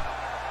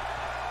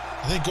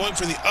 I think going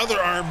for the other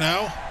arm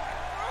now.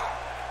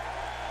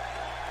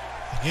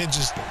 Again,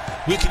 just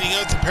weakening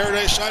out the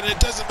Paradise shot, and it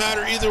doesn't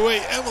matter either way.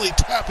 Emily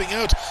tapping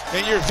out,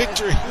 and your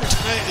victor here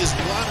tonight is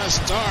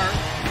Star.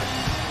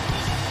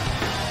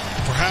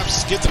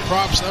 Perhaps give the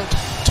props out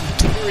to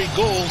Terri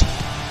Golde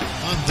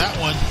on that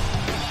one.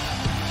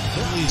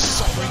 Emily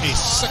suffering a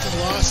second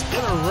loss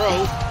in a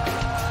row.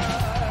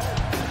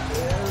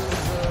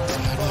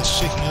 Emily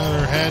shaking out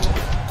her head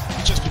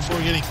just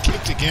before getting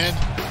kicked again.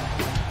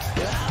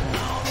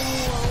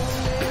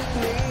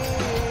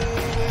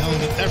 Hell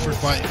of an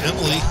effort by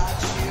Emily.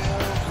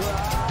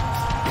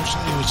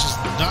 Unfortunately, it was just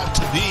not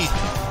to be.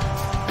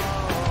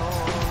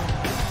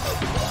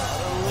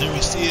 There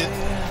we see it.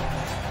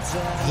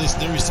 At least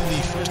there we see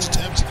the first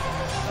attempt.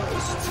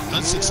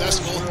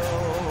 Unsuccessful.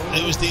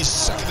 It was the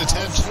second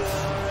attempt.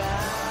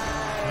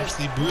 Perhaps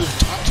the move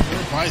taught to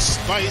her by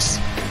Spice,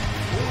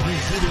 new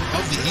leader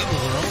of the Evil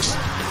Girls.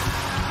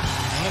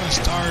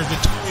 Star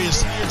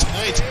victorious here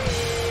tonight.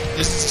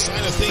 This is a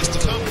sign of things to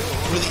come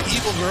for the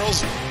Evil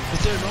Girls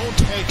with their own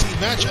tag team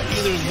matchup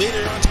either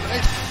later on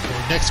tonight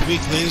or next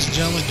week, ladies and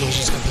gentlemen. You'll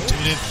just have to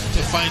tune in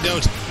to find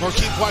out or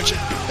keep watching.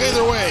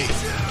 Either way.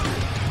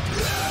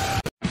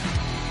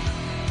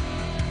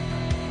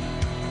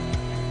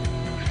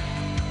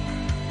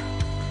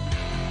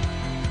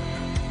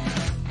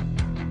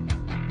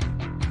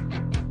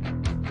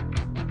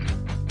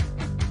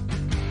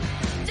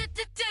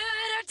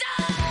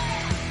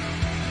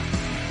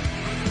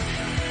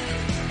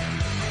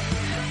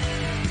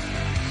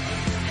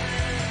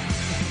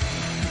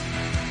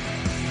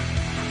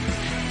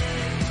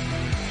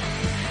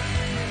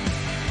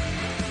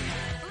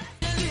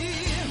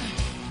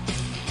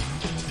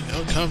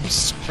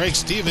 Comes Craig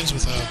Stevens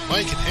with a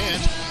mic in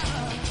hand.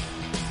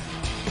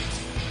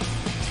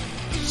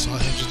 Saw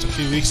him just a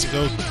few weeks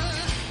ago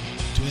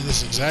doing doing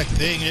this exact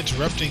thing,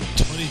 interrupting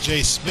Tony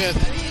J. Smith.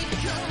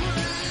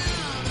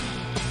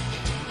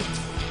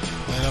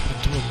 Led up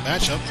into a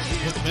matchup,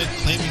 both men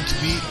claiming to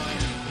be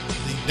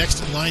the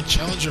next in line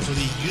challenger for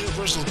the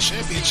Universal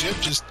Championship.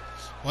 Just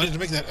wanted to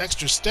make that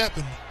extra step,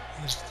 and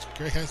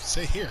Greg has to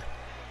say here.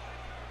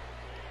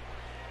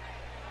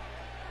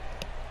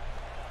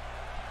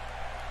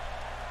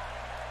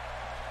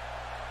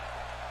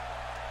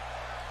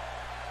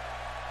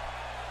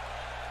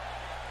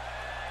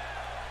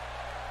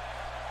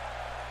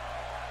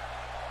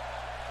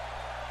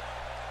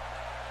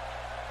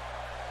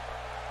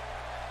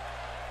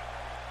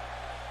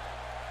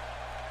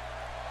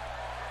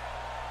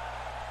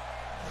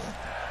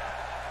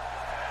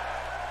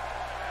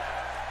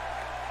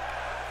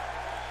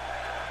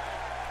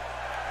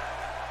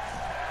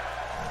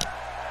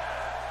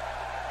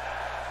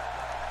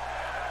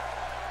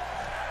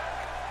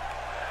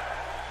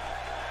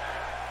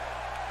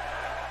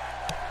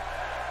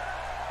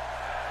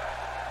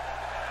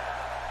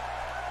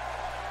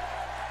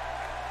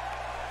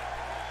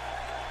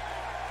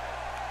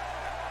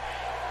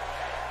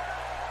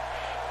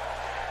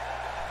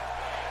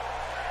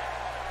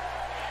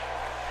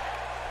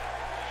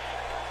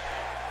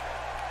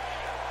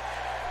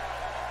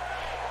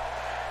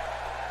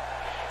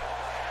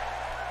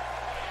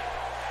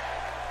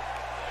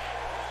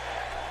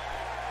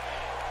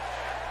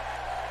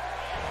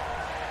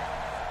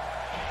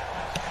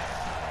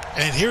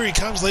 And here he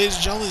comes, ladies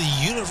and gentlemen,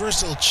 the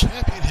Universal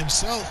Champion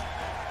himself.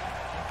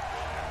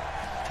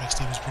 Craig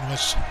Stevens pretty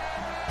much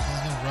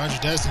calling him Roger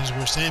Desmond, as we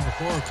were saying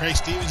before. Craig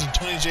Stevens and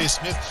Tony J.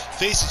 Smith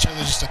faced each other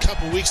just a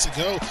couple weeks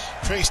ago.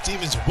 Craig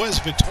Stevens was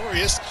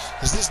victorious.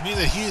 Does this mean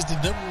that he is the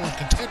 #1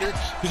 contender?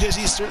 Because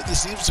he certainly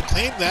seems to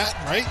claim that,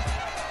 right?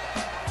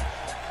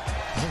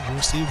 Well,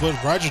 we'll see what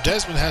Roger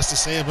Desmond has to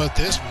say about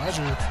this.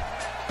 Roger,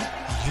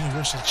 the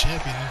Universal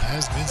Champion,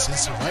 has been since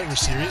Survivor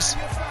Series.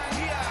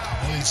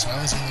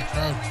 Silencing the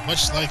crowd,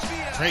 much like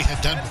Craig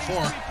had done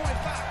before.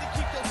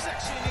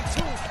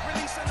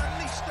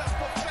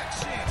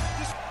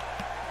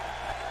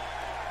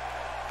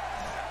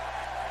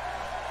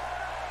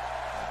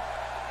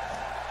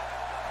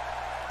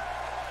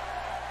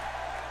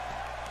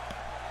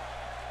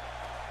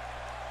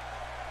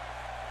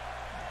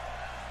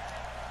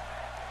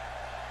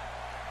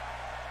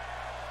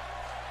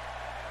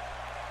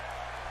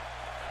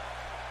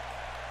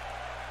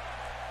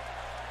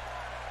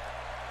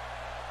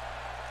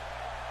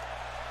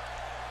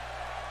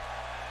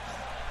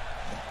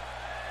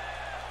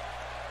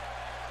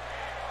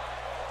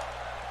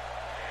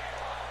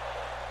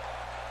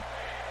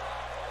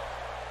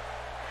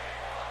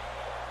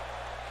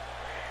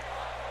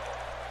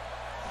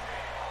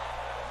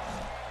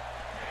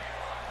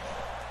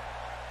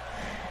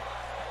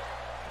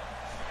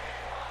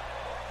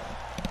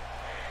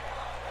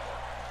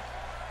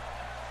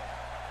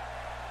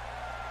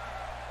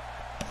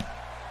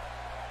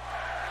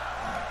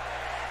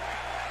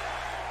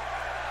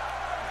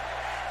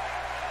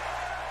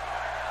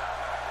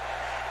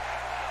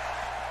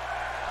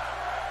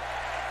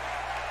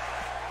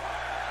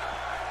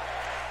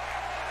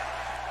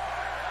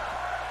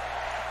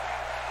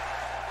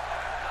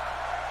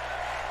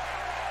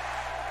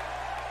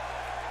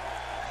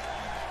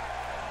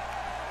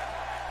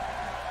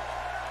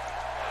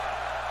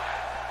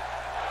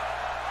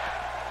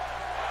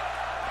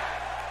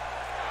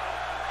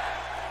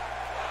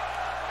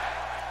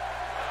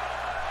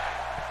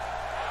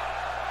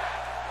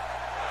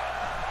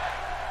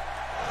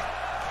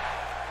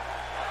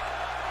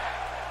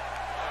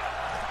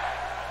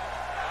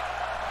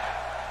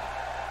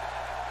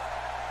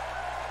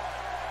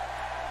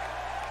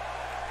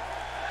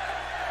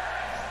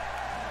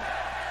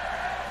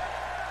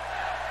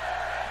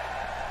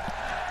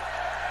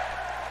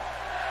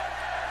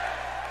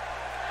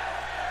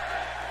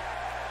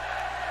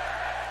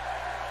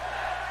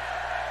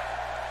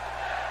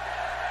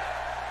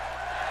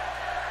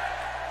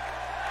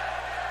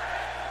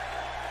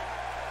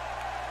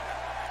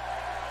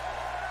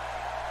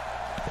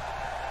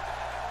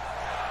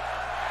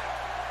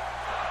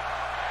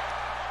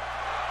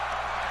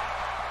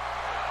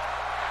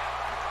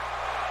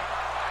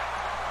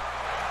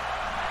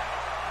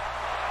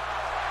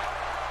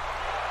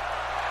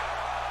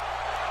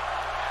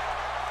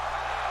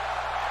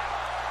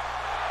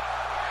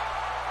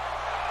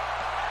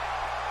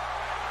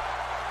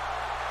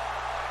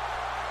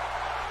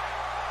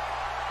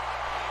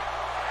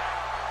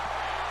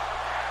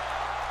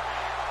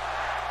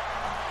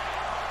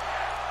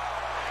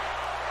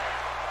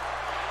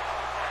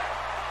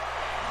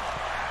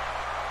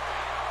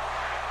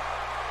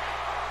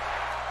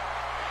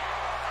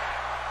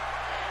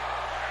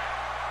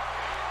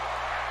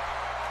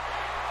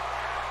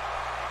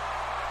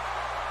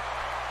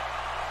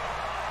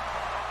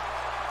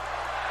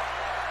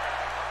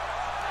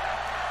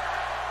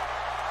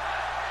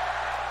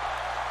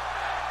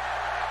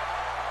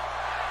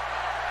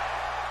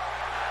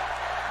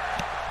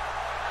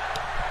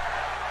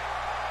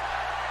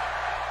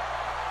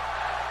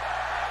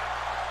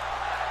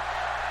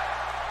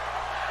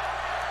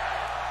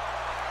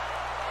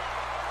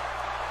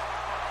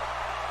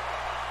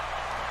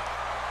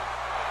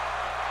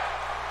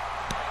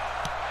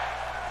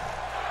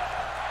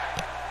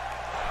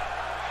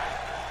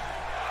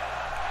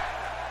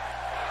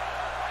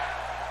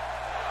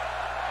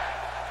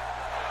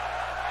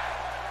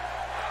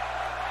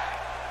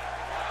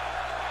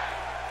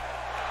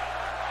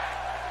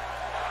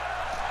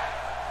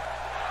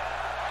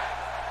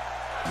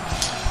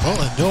 Well,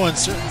 in no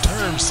uncertain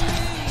terms,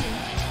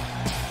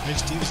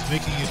 Stevenson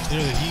making it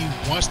clear that he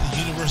wants the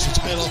Universal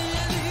title.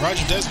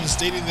 Roger Desmond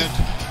stating that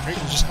Craig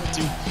will just have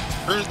to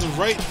earn the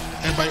right,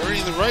 and by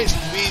earning the right,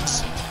 he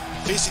means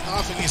facing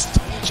off against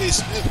Tony J.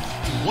 Smith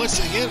once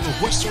again. But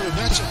what sort of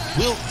matchup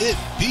will it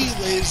be,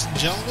 ladies and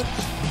gentlemen?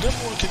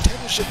 Number one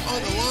contendership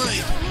on the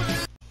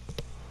line.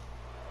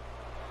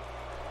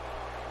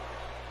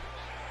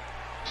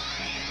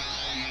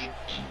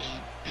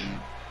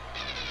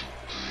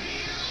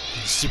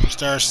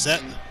 Superstar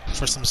set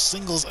for some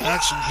singles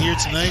action here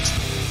tonight.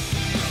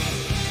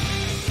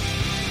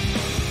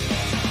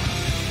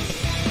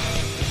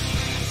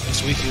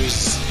 This week he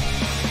was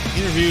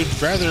interviewed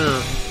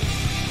rather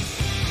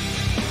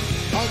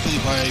oddly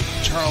by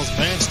Charles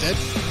Manstead.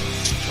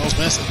 Charles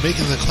Manstead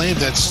making the claim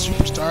that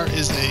Superstar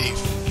is a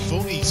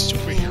phony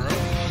superhero,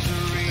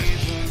 that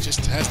he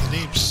just has the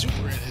name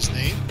Super in his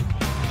name.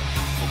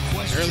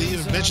 Barely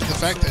even mentioned the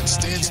fact that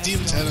Stan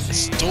Stevens had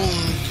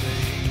stolen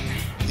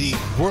the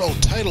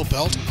world title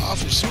belt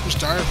off of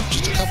Superstar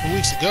just a couple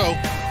weeks ago.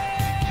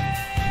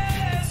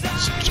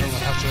 Superstar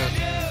will have to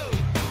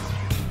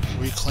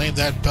reclaim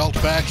that belt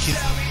back.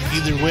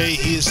 Either way,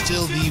 he is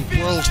still the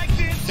world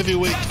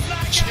heavyweight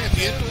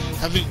champion,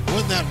 having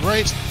won that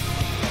right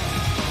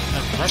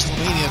at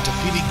Wrestlemania,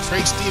 defeating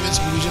Craig Stevens,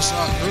 who we just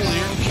saw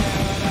earlier.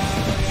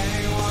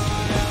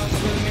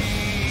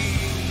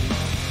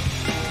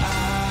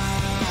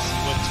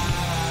 What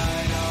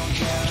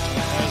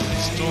Superstar has in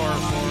store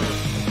for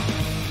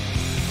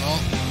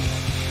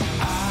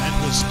and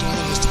who has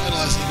stolen his title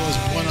as he goes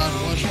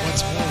one-on-one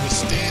once more with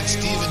Stan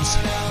Stevens.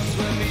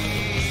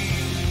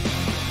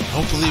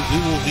 Hopefully we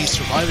will be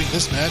surviving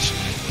this match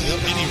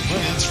without any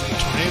run-ins from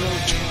Tornado,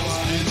 Charles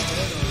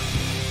Manstead,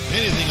 or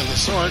anything of the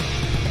sort.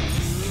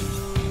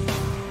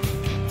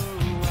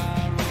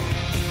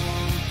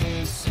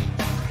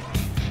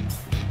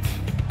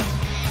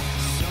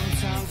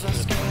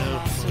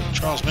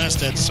 Charles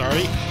Manstead,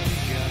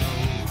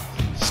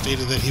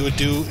 stated that he would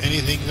do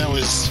anything that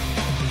was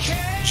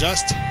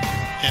just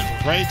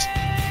and right.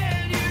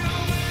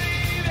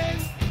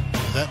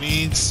 And that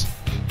means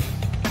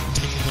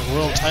taking the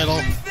world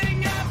title.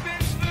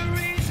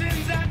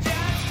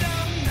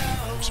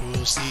 So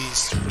we'll see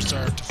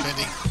Superstar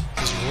defending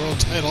his world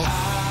title,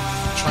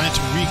 trying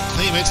to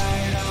reclaim it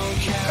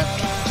at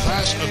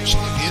Clash of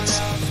Champions.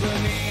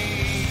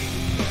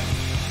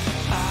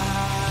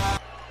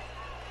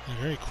 A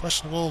very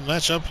questionable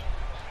matchup.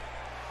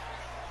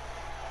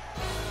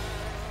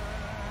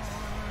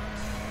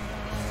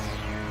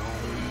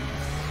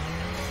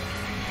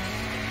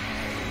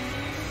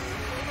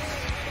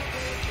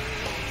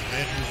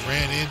 Who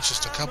ran in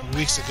just a couple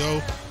weeks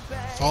ago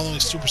following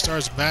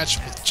Superstar's match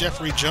with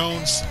Jeffrey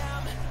Jones.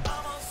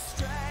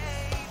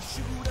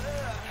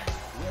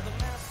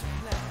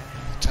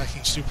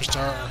 Attacking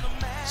Superstar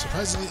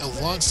surprisingly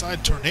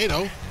alongside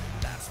Tornado.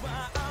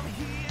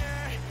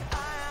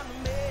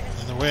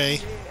 In the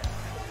way,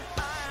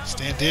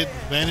 Stan did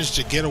manage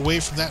to get away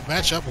from that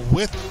matchup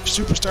with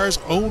Superstar's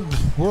own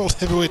World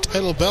Heavyweight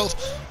title belt,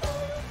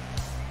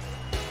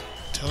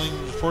 telling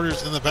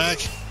reporters in the back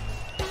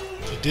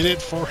he did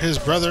it for his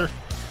brother,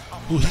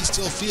 who he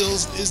still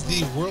feels is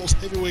the World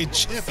Heavyweight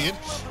Champion,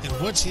 and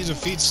once he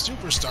defeats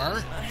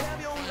Superstar,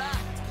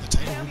 the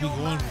title will be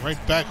going right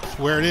back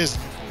where it is.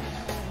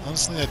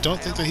 Honestly, I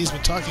don't think that he's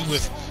been talking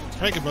with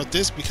Craig about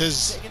this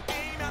because,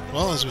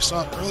 well, as we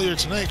saw earlier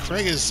tonight,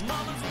 Craig is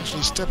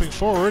actually stepping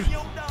forward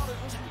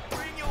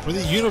for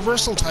the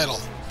Universal title.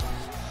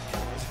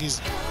 He's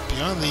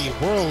beyond the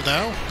world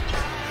now.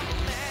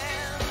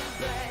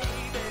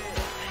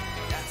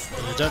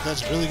 And I doubt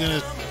that's really going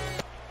to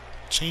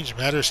change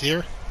matters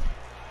here.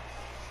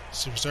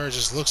 Superstar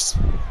just looks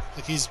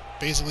like he's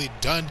basically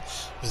done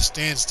with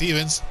Stan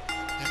Stevens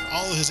and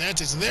all of his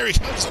antics. And there he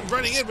comes up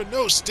running in, but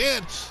no,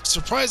 Stan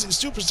surprising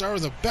Superstar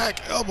with a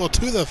back elbow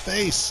to the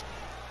face.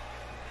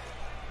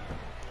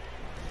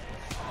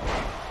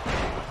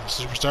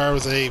 Superstar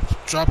with a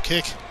drop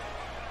kick.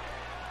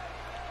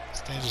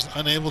 Stan just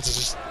unable to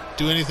just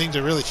do anything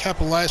to really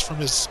capitalize from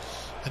his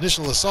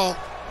initial assault.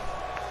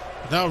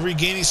 Now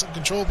regaining some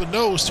control, but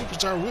no,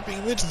 Superstar whipping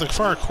him into the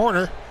far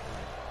corner.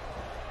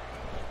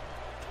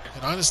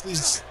 And honestly,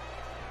 this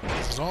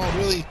is all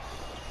really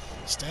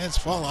Stan's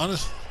fault.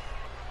 Honest,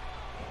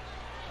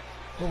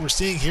 what we're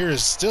seeing here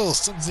is still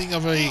something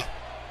of a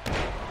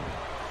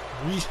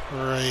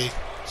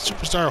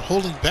Superstar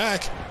holding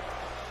back.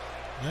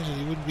 Imagine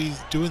he wouldn't be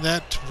doing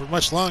that for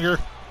much longer.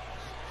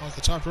 Off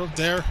the top rope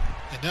there,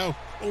 and now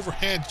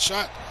overhand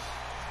shot.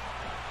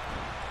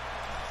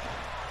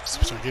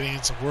 Superstar getting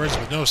in some words,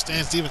 but no,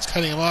 Stan Stevens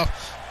cutting him off.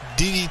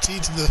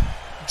 DDT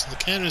to the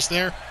canvas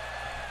there.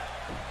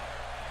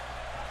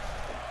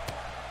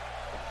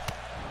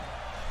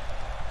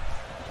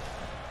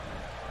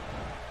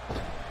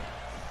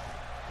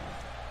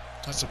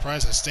 Not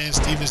surprised that Stan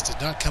Stevens did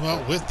not come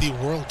out with the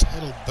world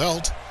title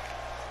belt.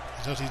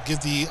 I thought he'd give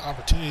the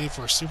opportunity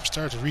for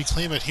Superstar to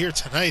reclaim it here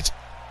tonight.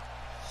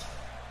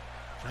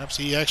 Perhaps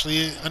he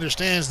actually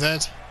understands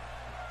that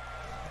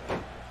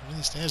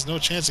Really stands no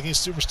chance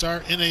against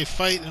Superstar in a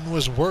fight and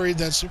was worried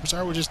that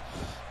Superstar would just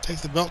take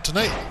the belt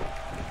tonight.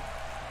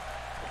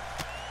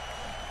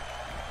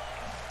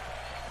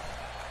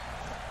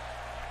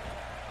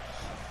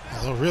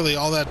 Although really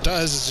all that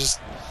does is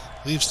just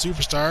leave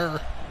Superstar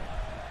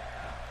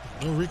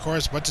with no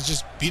recourse but to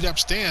just beat up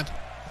Stan.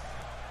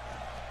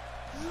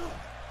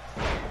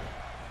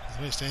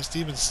 Stan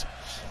Stevens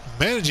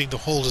managing to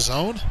hold his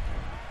own.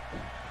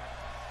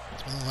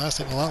 It's been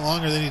lasting a lot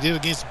longer than he did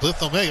against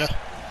Blith Omega.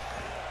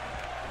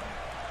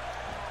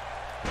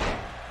 I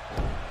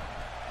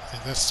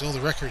think that's still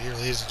the record here,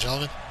 ladies and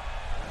gentlemen.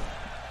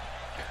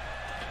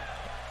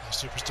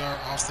 Superstar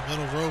off the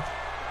middle rope.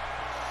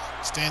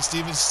 Stan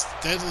Stevens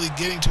steadily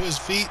getting to his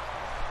feet.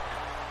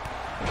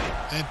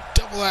 And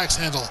double axe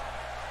handle.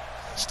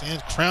 Stan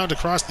crowned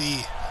across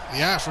the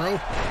afro.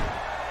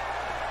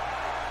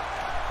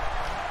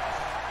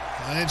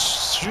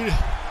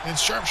 And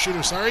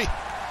sharpshooter, sorry.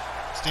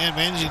 Stan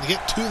managing to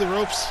get to the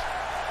ropes.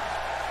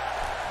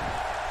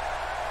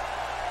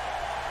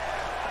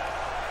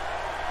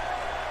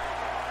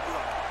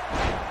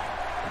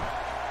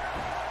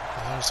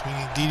 Another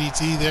swinging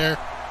DDT there.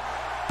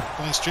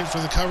 Going straight for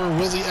the cover.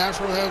 Will the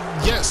afro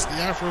have? Yes, the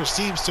afro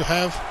seems to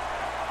have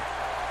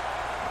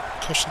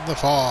cushioned the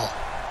fall.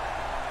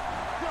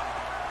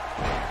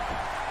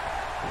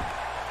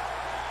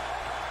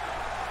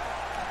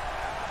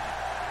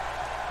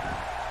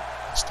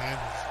 Stan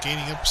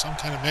gaining up some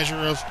kind of measure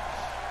of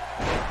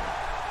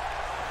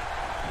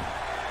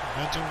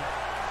momentum.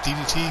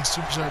 DDT,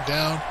 Superstar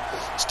down,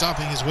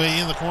 stopping his way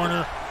in the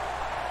corner.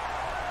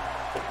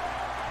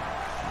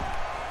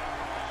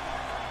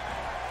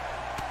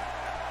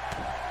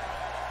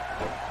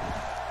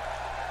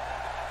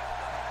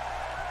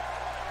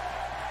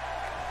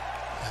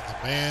 And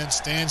the man,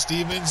 Stan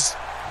Stevens,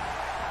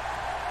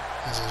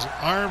 has his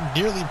arm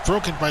nearly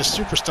broken by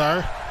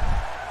Superstar.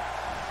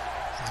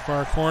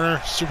 Far corner,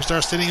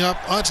 Superstar sitting up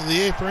onto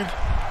the apron,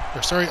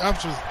 or sorry, up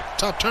to the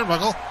top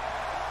turnbuckle.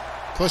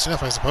 Close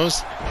enough, I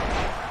suppose.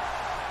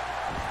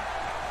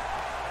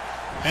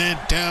 And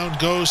down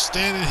goes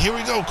Stan, and here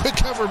we go. Quick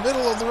cover,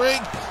 middle of the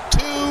ring.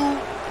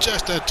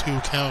 Just a 2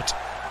 count.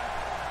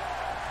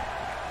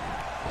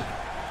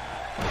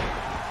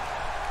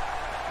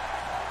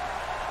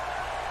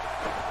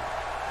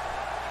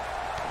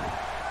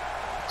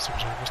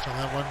 Superstar missed on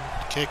that one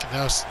kick, and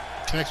now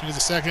connecting to the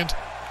second.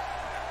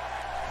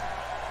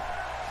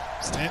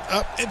 Stan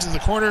up into the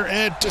corner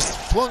and just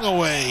flung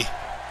away.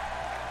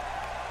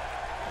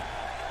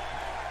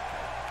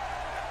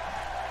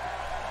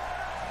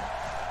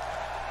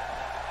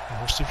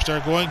 More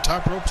Superstar going,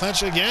 top rope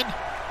plancha again.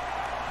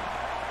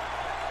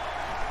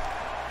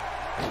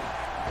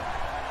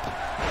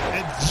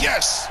 And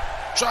yes!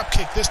 Drop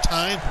kick this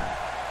time.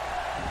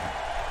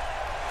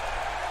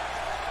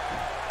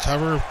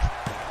 Cover,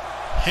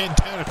 hand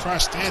down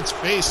across Stan's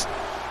face.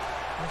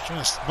 I'm trying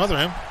to smother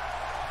him.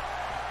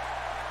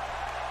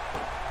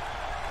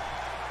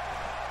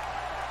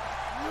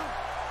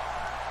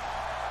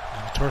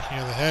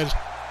 Torquing of the head.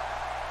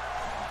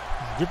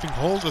 And gripping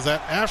hold of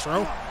that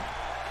afro.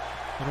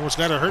 Wonder what's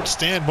got to hurt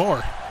Stan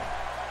more.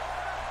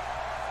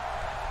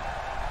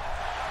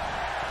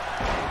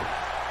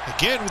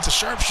 Again with the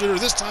sharpshooter,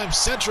 this time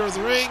center of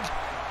the ring.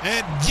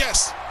 And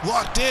yes,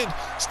 locked in.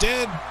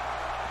 Stan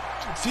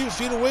a few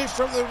feet away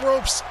from the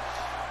ropes.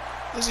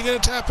 Is he going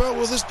to tap out?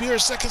 Will this be our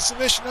second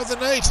submission of the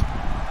night?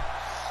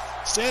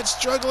 Stan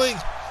struggling.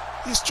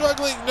 He's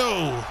struggling.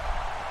 No.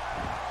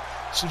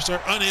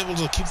 Superstar unable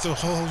to keep the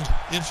hold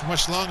in for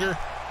much longer.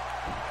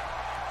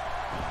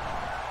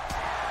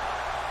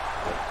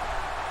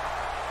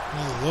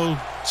 A low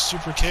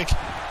super kick.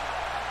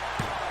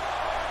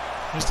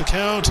 Here's the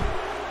count.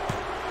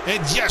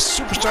 And yes,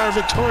 Superstar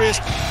victorious.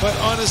 But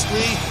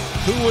honestly,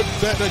 who would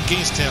bet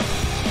against him?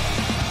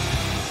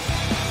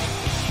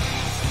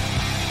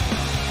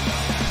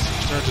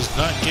 Superstar does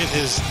not get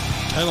his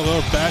title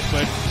belt back,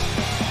 but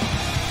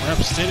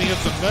perhaps standing up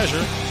the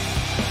measure.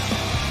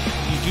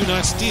 Do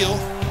not steal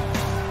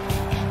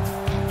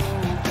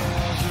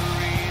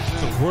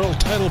the world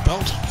title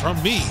belt from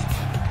me.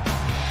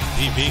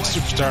 He being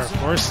Superstar, of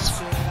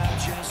course.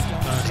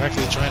 Not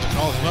exactly trying to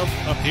call him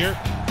up here.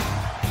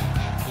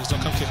 Please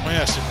don't come kick my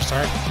ass,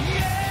 Superstar.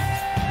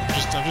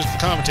 I'm just the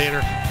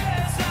commentator.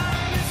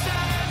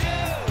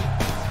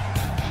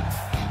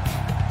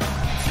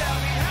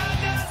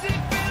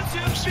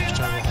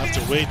 Superstar will have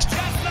to wait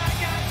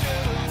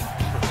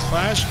for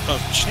Clash of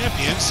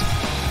Champions.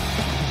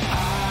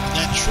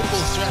 That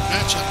triple threat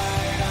matchup.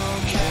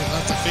 He'll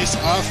have to face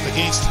off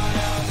against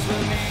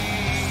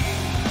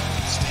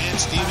Stan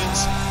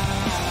Stevens,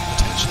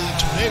 potentially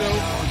Tornado,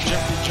 or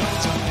Jeffrey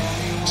Jones.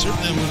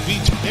 Certainly would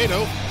be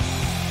Tornado.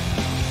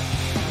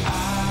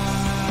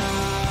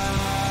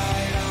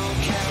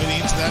 Fitting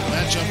into that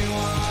matchup,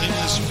 claiming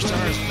the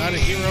Superstar is not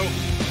a hero.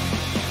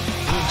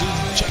 He'll do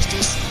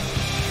justice.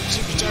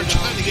 Superstar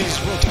trying to get his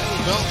world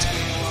title belt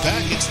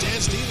back, and Stan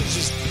Stevens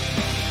just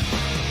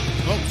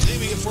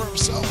claiming it for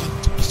himself.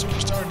 And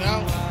Superstar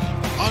now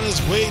on his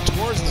way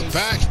towards the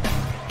back.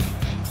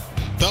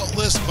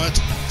 beltless, but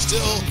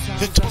still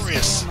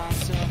victorious.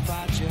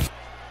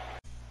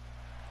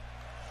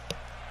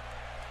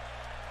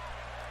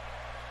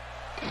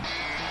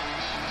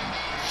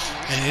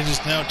 And it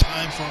is now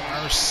time for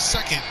our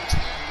second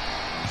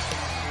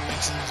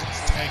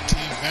tag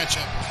team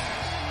matchup.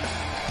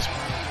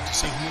 To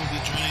see who will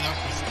be joining up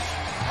with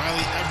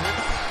Riley Everett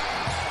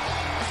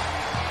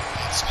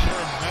and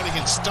Zahara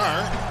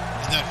Madigan-Star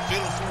in that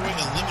fatal four-way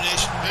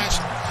elimination match.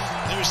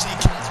 There we see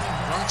Catherine,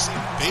 Roxie,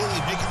 and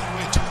Bayley making their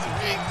way to the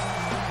ring.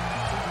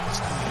 This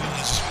new ring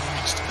is just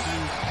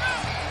forming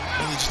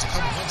really just a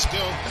couple months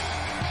ago.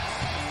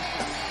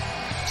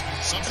 It's been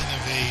something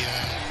of a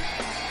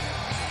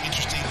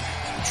interesting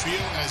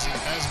trio as it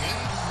has been.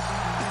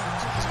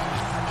 So he's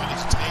always been wanting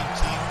to tag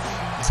team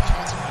with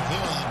Catherine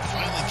Neville and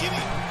finally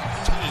getting an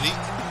opportunity.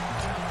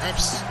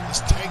 Perhaps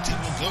this tag team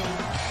will go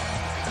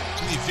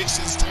to the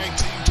Vixens tag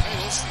team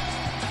titles,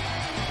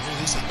 or at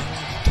least a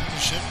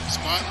contendership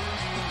spot.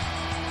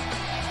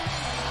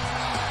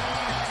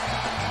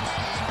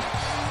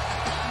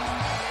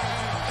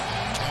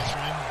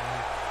 Catherine, or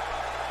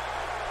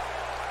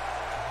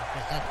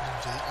what happened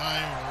to the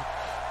eye, or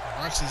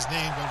Roxie's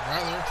name, but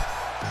rather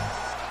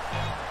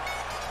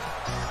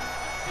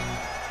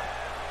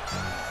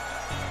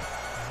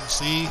we'll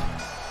see.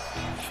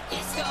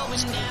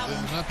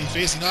 They'll not be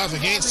facing off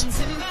against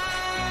Evil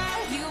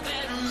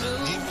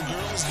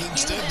Girls.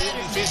 Instead, they'll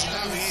be facing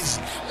off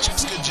against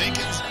Jessica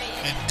Jenkins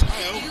and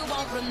Kaio.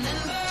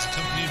 It's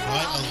accompanied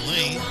by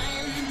Alleyne.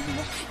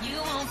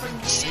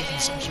 Taking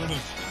some sort of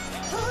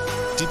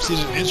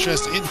deep-seated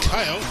interest in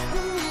Kaio.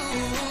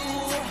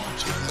 I'm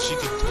sure that she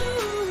could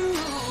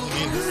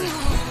elevate her and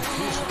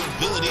improve her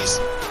abilities.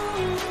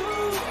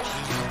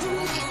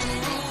 She's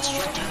an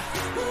instructor.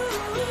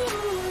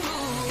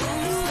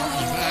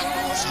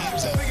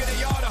 Seems that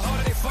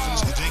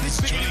Jessica Jenkins is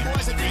joining her in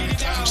the ring.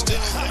 Time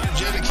still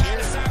energetic here.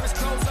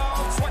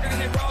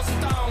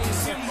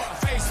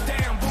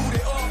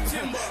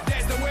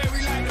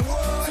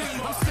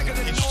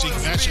 Interesting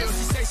matchup.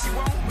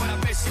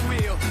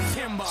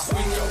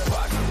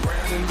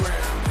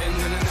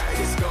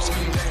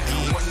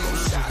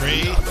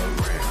 Ray.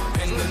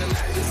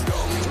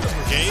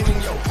 Brigade.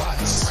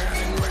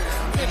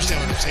 I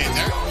understand what I'm saying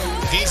there.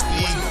 Against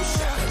the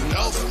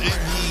Elf and the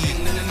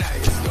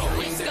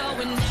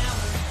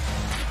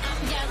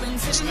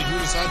who would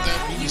have thought that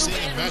we'd be seeing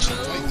a matchup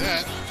like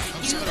that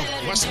outside of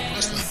Whassup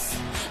Wrestling?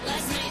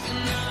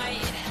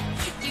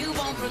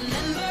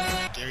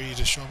 Dare you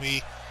to show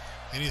me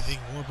anything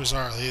more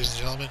bizarre, ladies and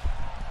gentlemen?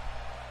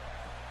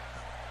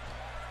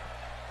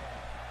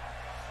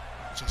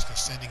 Jessica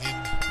sending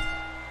in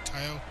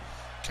Kaio.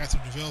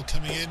 Catherine Neville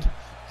coming in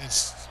and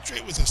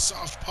straight with a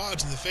soft paw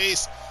to the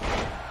face.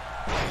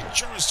 And a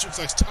German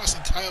suplex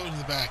tossing Kaio into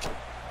the back.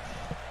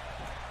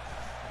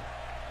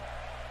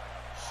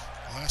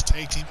 Last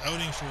tag team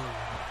outing for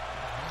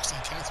Roxie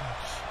and Catherine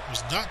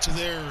was not to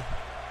their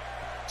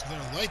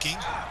liking.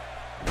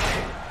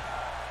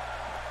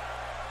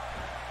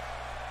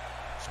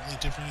 Fairly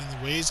different in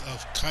the ways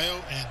of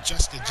Kaio and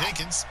Jessica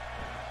Jenkins.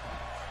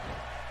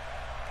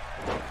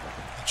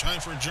 And trying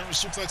for a German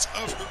suplex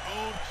of her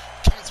own.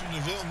 Catherine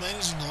Neville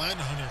managing to land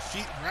on her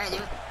feet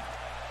rather.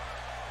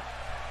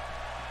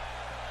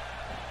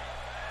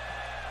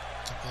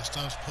 A couple of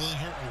stomps pulling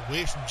her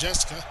away from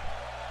Jessica.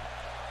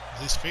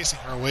 At least facing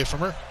her away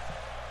from her.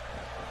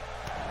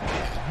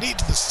 And a knee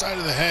to the side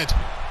of the head.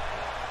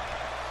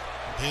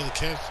 Bayley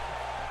coming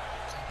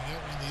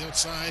out on the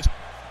outside.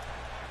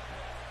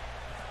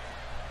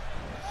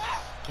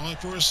 Going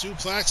for a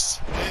suplex.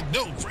 And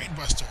no,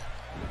 brainbuster.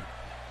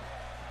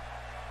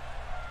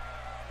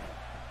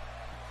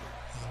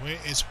 And the way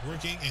it's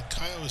working, and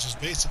Kaio is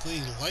just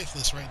basically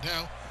lifeless right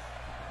now.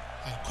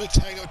 And a quick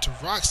tag out to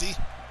Roxie.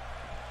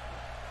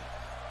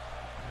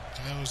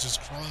 Kaio was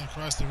just crawling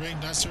across the ring,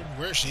 not certain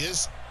where she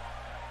is.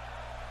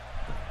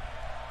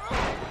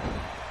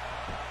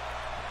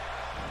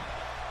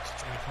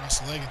 Straight across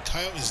the leg, and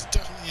Kaio is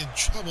definitely in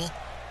trouble.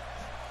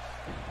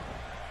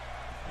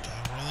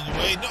 Kaio rolling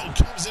away. No,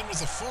 comes in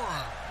with a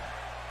forearm.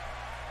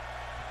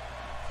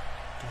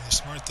 Doing the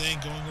smart thing,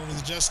 going over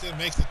to Jessica,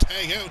 makes the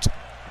tag out. It'll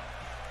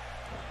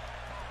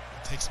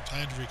take some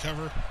time to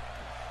recover.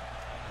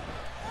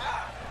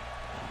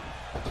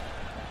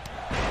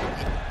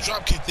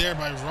 Drop kick there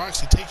by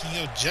Roxie, taking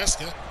out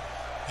Jessica.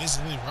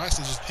 Basically,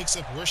 Roxie just picks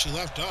up where she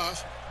left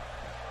off.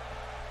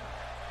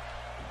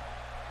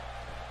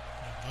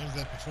 I noted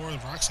that before,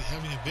 Roxie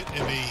having a bit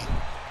of a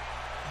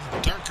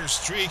darker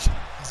streak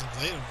as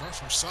of late, a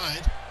rougher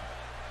side.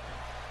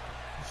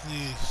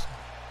 Hopefully,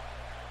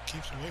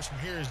 keeps away from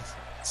here. It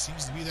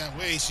seems to be that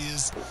way. She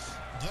is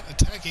not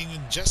attacking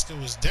when Jessica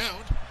was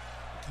down.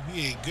 Could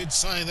be a good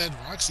sign that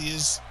Roxie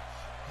is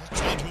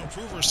trying to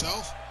improve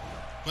herself.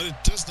 But it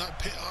does not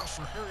pay off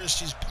for her as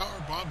she's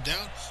powerbombed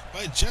down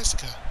by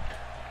Jessica.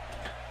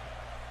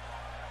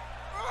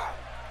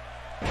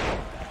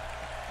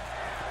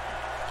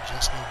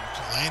 Jessica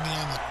landing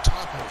on the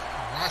top of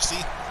Roxie,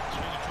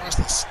 straight across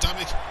the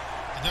stomach,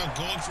 and now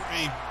going for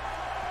a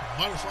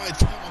modified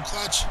camel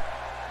clutch.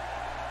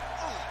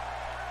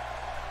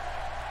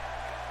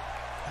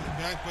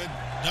 Back, but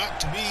not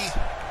to be.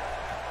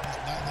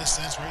 Not in this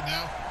sense right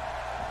now.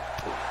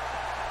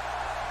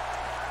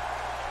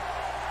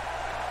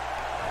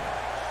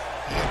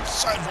 And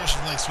side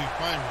Russian leg sweep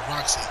by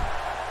Roxie.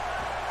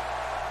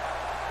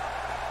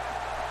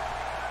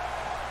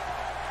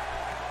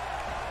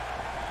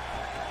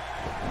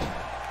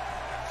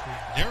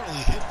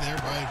 Narrowly hit there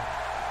by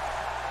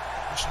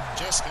Russian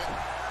Jessica.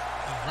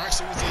 And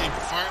Roxie with a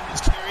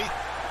fireman's carry.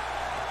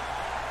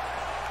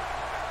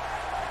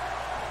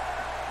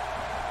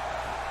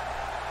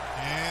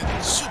 And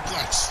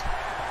suplex,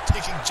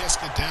 taking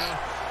Jessica down,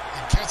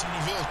 and Catherine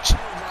Neville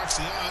cheering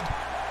Roxie on.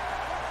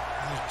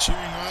 They're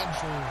cheering on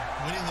for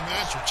winning the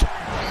match, or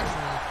cheering her on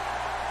for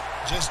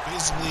just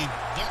basically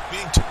not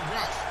being too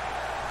rough.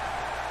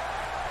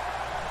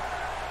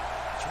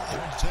 It's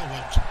really hard to tell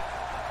what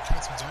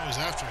Catherine's always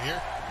after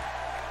here.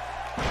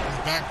 And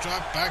the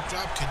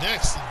backdrop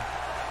connects, and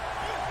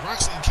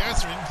Roxie and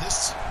Catherine,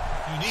 this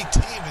unique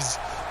team, has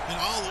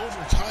been all over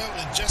Kaio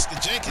and Jessica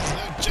Jenkins.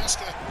 Now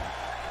Jessica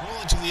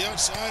rolling to the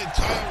outside,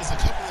 Kaio with a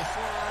couple of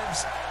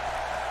forearms,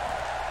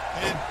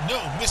 and no,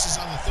 misses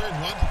on the third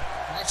one.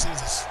 Roxie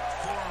has a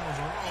forearm of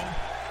her own.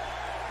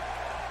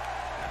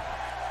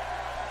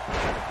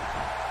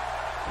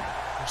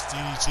 First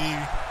DDT,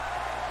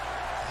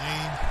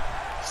 Alleyne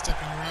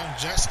stepping around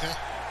Jessica,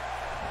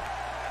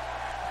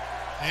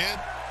 and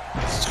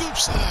scoop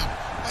slam,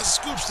 a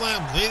scoop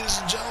slam, ladies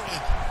and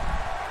gentlemen.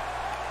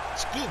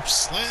 Scoop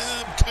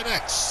slam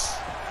connects.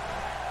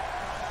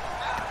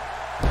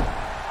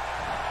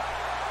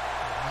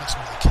 With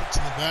a kick to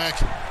the back.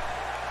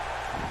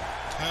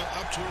 Kaio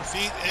up to her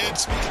feet, and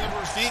speaking of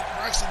her feet,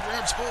 Roxie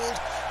grabs hold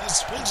and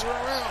swings her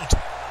around.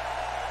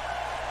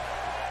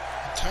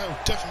 Kaio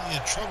definitely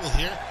in trouble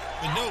here,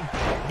 but no,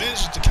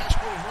 manages to catch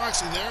hold of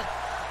Roxie there.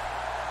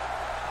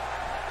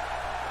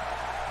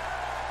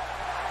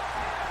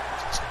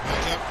 Takes her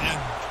back up, and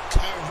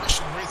Kaio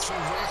rushing right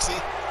through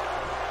Roxie.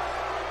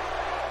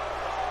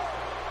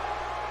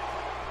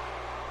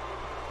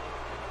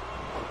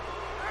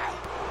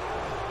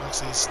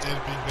 Roxie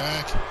stepping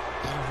back,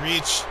 out of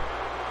reach.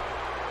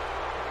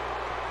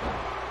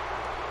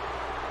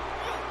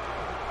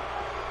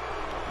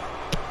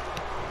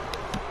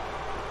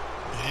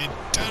 And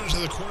down into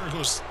the corner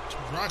goes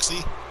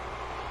Roxie.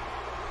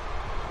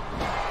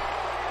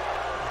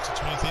 Roxie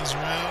turning things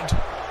around,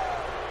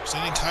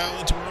 sending Kaio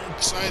into her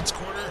own side's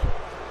corner.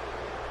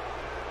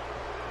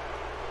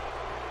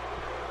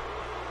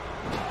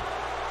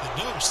 And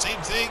no,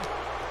 same thing,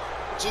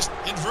 just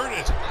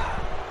inverted.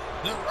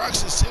 Now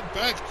Roxie's sent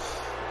back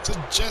to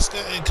Jessica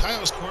and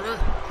Kaio's corner.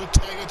 Quick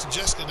tag out to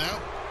Jessica now.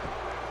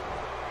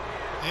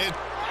 And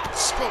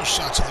both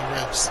shots to the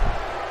ribs.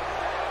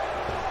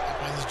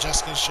 Up on the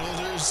Jessica's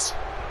shoulders.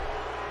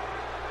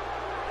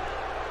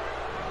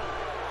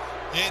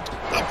 And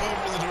up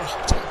over the door,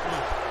 top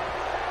rope.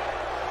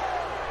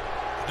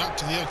 Not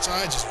to the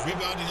outside, just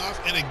rebounding off.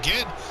 And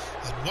again,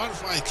 a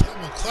modified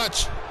camel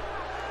clutch.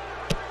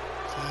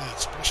 See the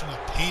expression of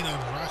pain on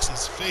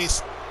Roxie's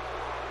face.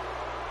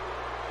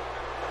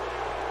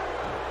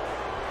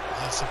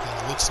 Simply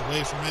looks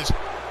away from it,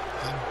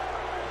 and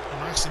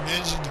Roxie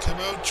managing to come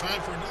out,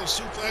 trying for another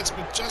suplex,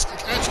 but Jessica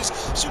catches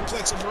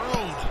suplex of her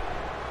own.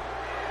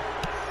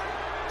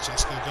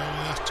 Jessica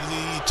going up to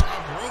the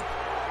top rope,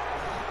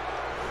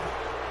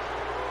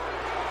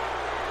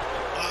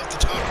 off the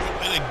top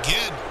rope, and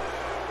again,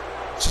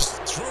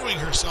 just throwing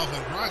herself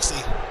at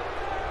Roxie.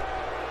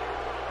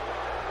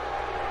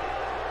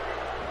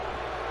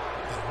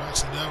 And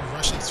Roxie now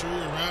rushing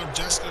through around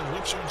Jessica,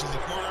 whips her into the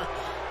corner.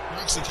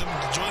 Roxie coming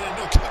to join her.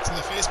 No, kick to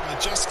the face by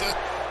Jessica.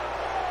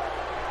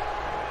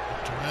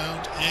 Whipped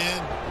around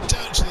and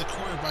down to the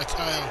corner by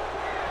Kaio.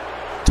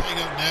 Tag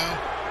out now.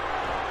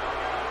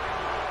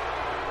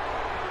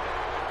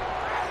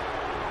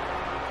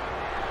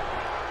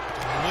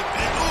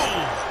 And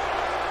oh!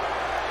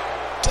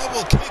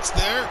 Double kicks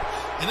there.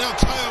 And now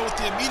Kaio with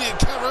the immediate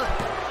cover.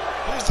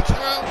 Here's the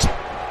count.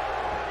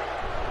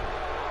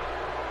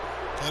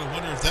 Gotta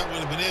wonder if that would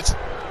have been it.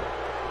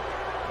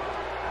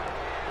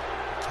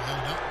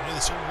 Not really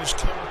certain which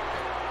cover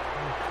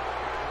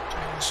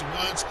she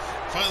wants.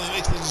 Finally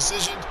makes the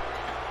decision.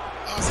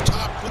 Off the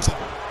top, puts a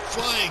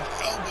flying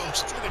elbow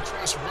straight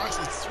across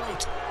Roxie's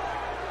throat.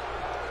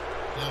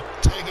 Now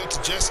tag out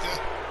to Jessica.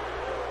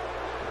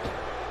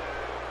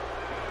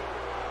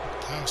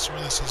 Kaio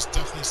certainly has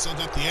definitely still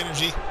got the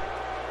energy.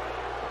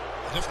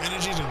 Enough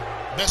energy to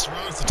mess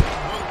around at the top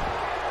rope.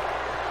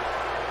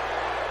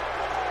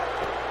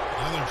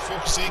 Now they're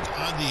focusing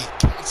on the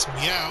cat's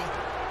meow.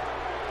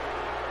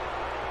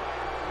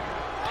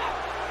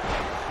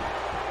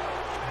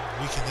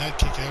 Weaken that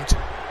kick out.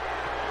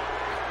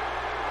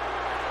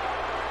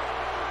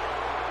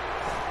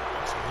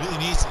 So really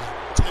needs to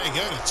tag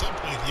out at some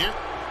point here.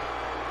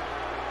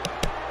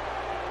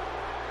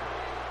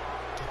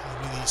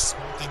 Definitely really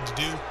smart thing to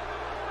do.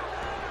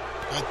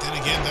 But then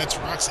again, that's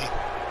Roxie.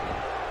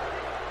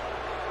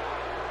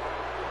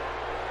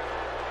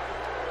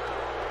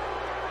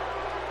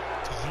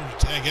 Tell her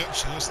to tag out,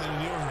 she goes to the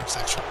ordering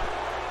section.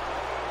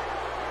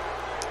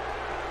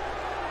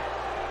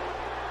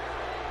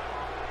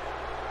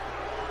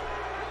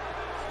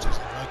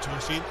 Out to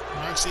her feet.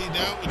 Roxie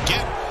now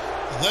again.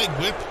 Leg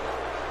whip.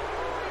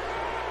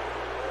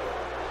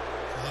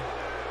 And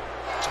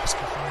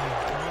Jessica from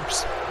the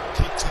ropes.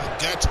 Kick to the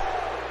gut.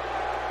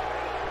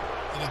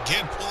 And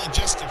again pulling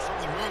Jessica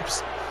from the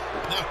ropes.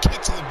 Now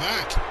kick to the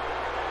back.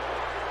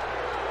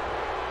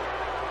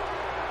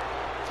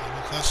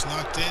 Camel clutch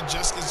locked in.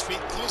 Jessica's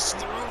feet close to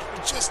the ropes,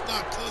 but just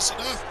not close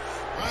enough.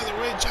 Either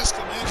way,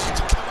 Jessica manages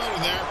to come out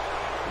of there.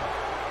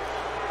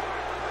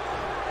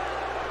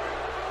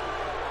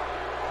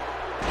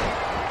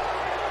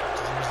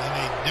 Delivers in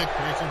a neck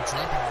breaker,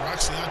 dropping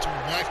Roxie onto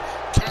her back.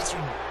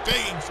 Catherine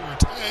begging for a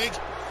tag.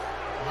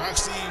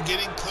 Roxie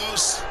getting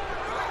close,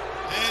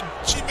 and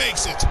she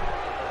makes it.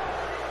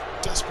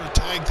 Desperate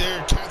tag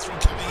there. Catherine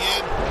coming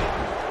in.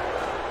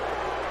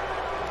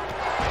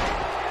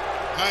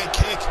 High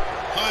kick,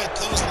 high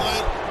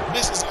clothesline,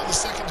 misses on the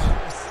second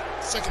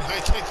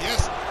high kick.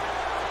 Yes.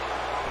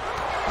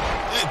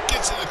 And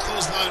gets in a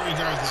clothesline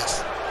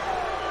regardless.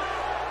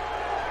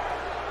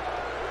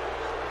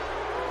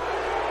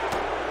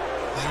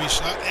 Heavy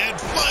shot and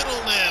final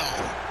nail.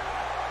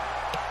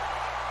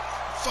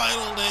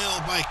 Final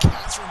nail by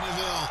Catherine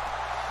Neville.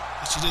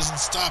 But she doesn't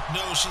stop. No,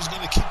 she's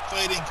going to keep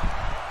fighting.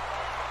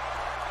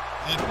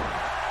 And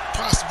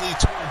possibly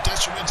to her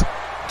detriment.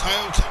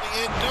 Kaio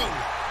coming in. No.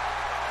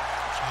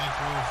 Trying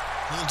for a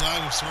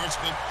bulldog of sorts,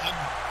 but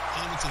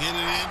unable to get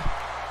it in.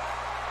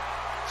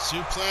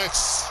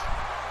 Suplex.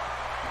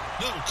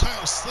 No,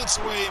 Kaio slinks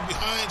away in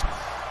behind.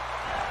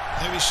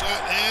 Heavy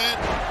shot and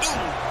no!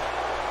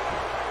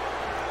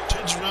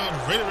 Turns around,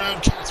 right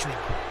around Catherine.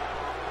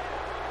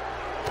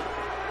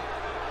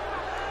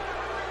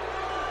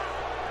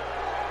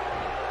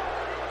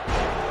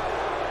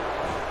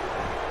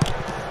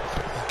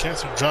 And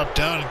Catherine dropped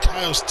down, and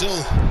Kaio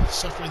still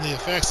suffering the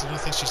effects. I don't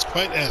think she's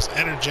quite as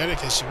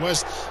energetic as she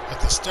was at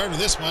the start of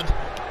this one.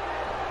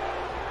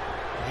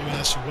 Even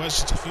as she was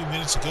just a few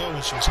minutes ago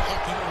when she was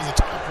hopping over the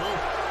top rope.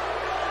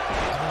 On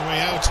her way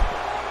out.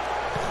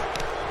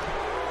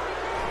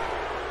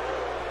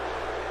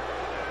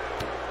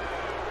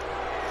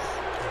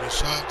 Heavy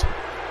shot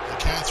by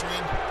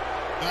Catherine.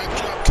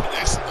 Backdrop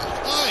connects in the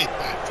high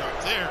backdrop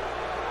there.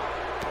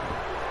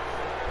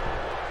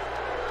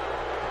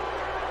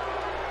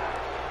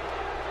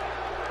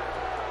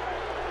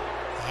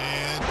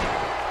 And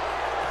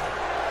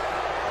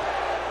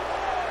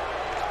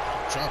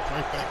drop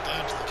right back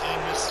down to the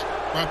canvas.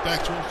 Brought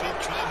back to her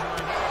feet, trying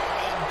for another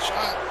high-end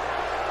shot.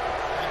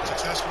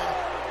 Successful.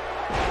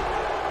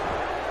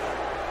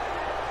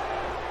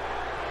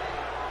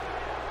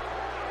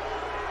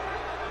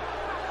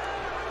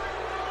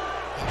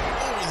 And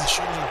over the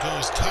shoulder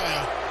goes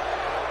Kaio.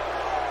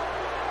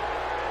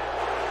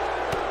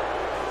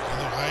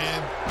 Another high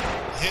end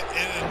hit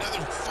and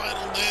another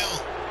final nail.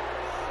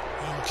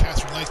 Oh,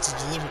 Catherine likes to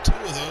deliver two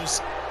of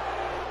those.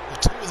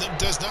 But two of them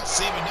does not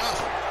seem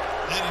enough.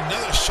 And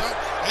another shot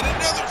and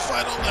another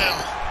final nail.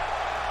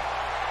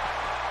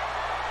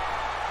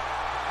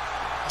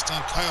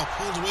 Kaio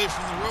pulled away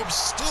from the ropes,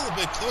 still a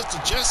bit close to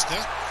Jessica.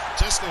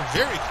 Jessica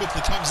very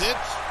quickly comes in,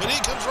 but in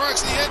comes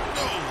Roxie and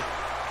no!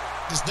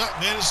 Does not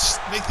manage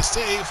to make the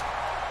save.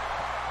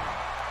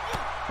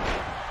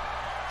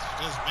 She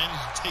does manage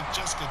to take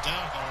Jessica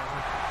down,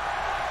 however.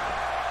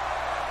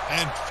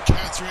 And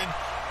Catherine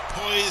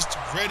poised,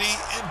 ready,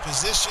 in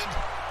position.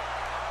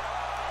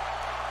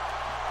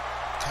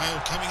 Kaio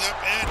coming up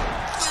and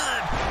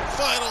third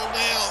final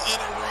nail in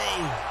a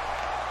row.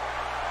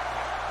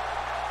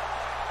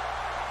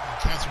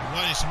 Catherine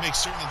wanting to make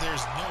certain that there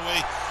is no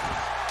way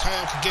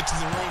Kaio can get to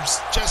the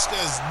ropes. Jessica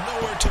is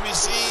nowhere to be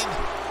seen.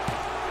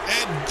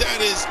 And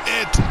that is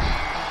it.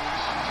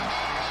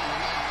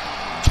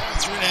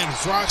 Catherine and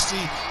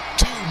Roxie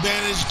do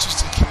manage to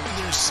secure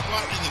their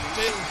spot in the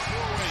fatal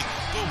four-way.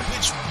 But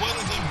which one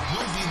of them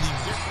will be the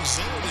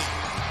representative?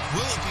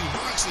 Will it be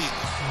Roxie?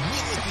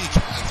 Will it be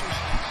Catherine?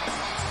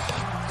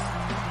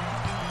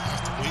 We'll have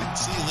to wait and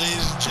see,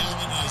 ladies and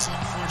gentlemen, as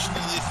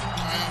unfortunately for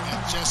Kaio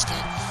and Jessica,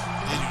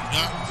 they do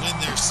not win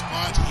their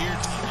spot here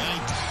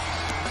tonight.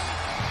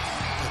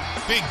 But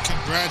big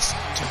congrats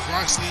to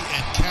Roxie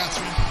and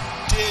Catherine.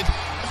 Did.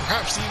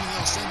 Perhaps even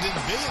they'll send in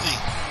Bayley.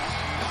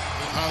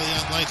 But highly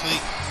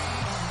unlikely.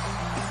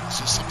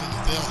 It's just something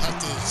that they'll have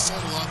to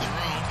settle on their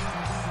own.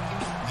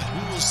 And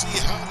we will see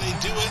how they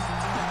do it.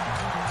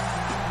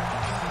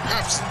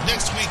 Perhaps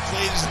next week,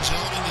 ladies and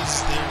gentlemen, is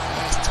their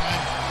last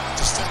time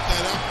to set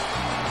that up.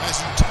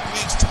 As in 2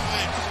 weeks'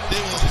 time, they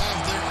will have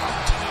their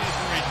opportunity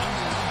for a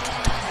 #1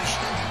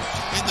 contendership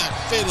in that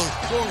fatal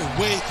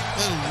four-way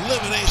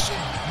elimination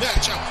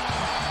matchup.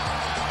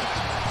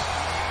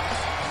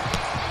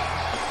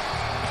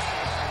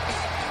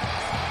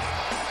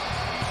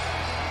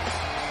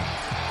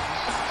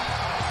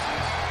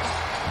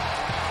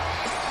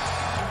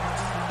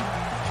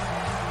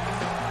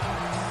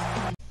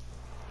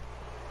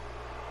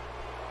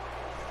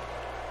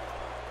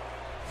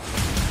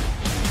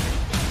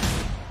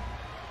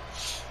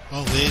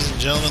 Well, ladies and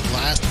gentlemen,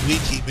 last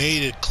week he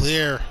made it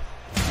clear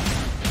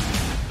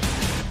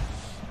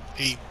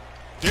a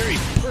very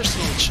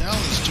personal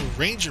challenge to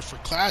Ranger for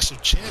Clash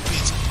of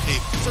Champions, a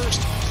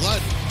first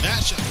blood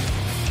matchup.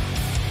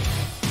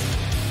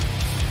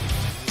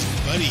 His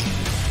buddy,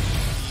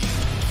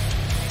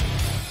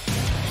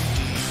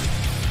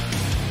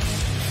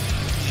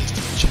 he has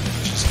the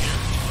challenges here.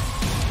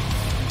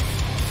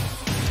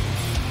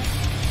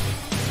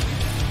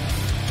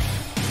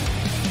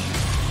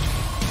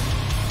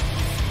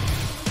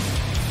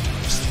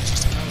 Let's see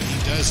just how he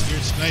does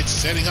here tonight,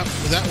 setting up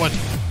for that one.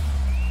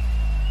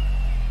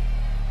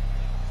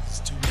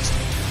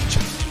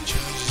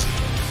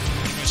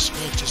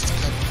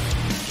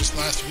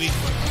 Last week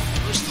about how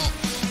personal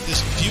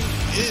this feud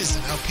is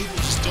and how people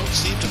just don't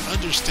seem to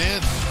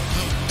understand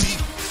how deep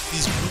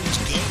these wounds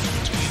go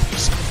between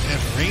himself and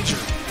Ranger.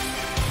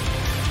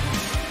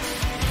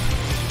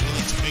 They're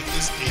willing to make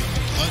this a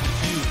blood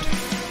feud.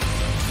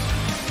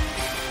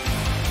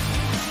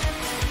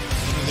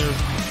 One of their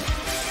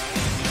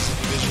these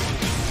individuals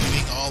have been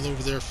bleeding all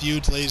over their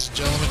feud, ladies and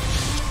gentlemen.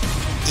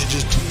 In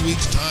just 2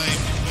 weeks' time,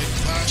 a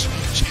Clash of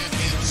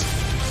Champions.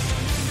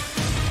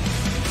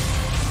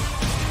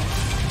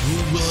 Who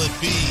will it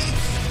be?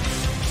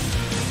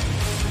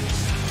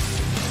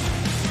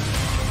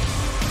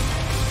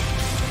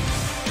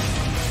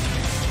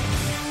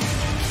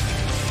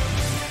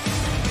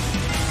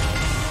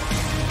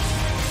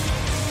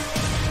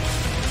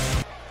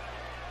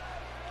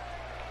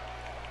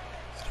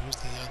 And who's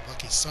the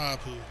unlucky Sob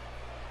who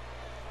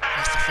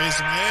has to face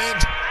him?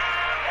 And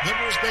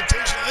member of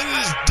Spectacular, it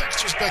is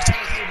Dexter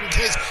Spectacular,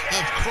 because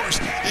of course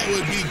it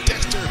would be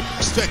Dexter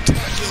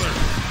Spectacular.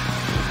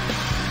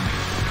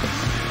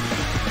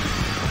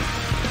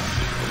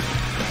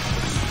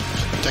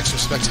 Dexter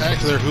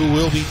Spectacular, who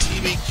will be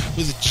teaming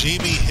with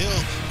Jamie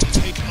Hill to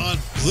take on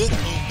Blitz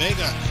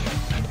Omega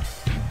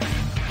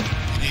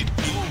in a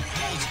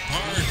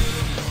no-holds-barred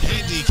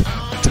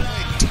handicap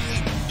tag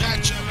team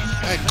matchup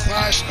at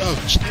Clash of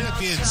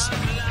Champions.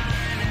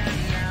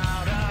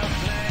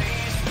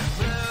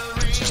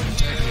 Dexter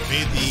Spectacular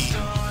made the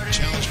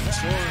challenge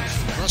before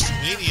for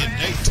Wrestlemania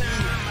Night 2.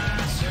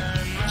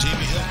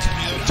 Jamie Hill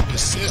coming out to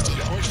assist.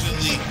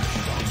 Unfortunately,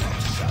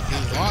 he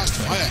lost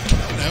via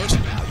countout.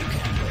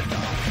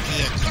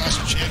 Clash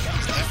of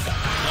Champions, that will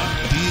not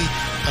be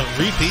a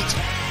repeat,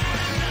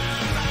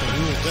 but we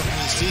will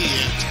definitely see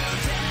it.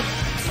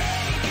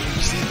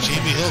 We've seen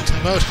Jamie Hill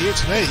come out here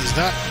tonight. He's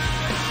not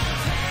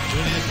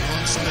joining up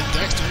alongside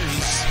Dexter.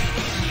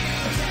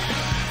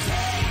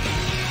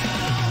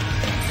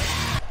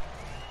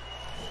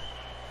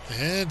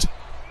 And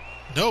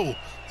no,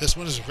 this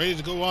one is ready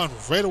to go on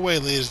right away,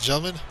 ladies and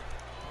gentlemen.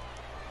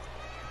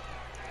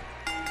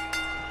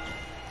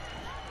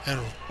 And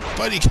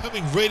Buddy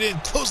coming right in,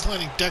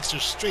 clotheslining Dexter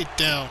straight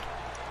down.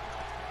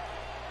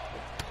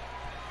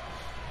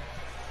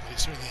 He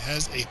certainly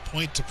has a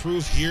point to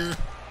prove here.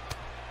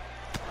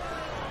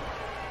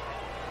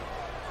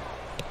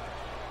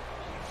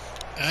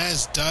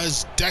 As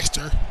does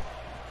Dexter.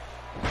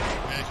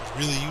 Man could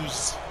really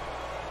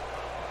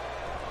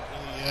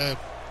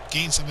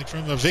gain something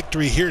from a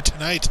victory here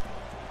tonight.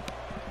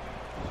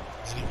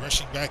 Buddy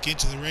rushing back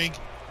into the ring.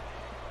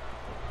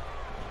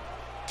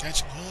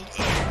 Catching hold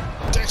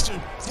of Dexter,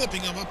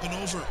 flipping him up and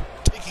over,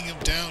 taking him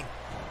down.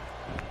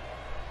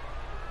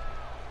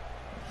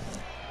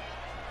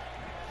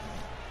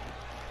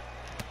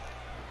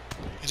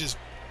 And just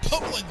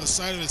pummeling the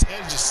side of his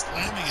head, just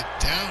slamming it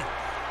down.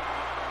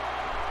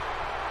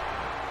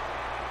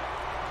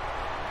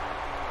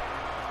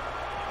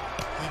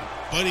 And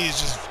Buddy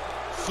is just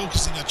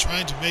focusing on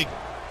trying to make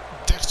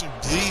Dexter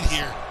bleed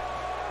here.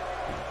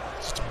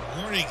 Just a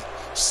warning,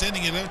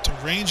 sending it out to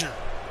Ranger.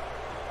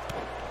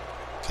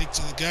 Kick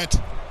to the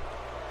gut.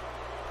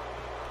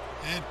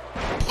 And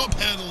pump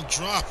handle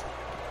drop.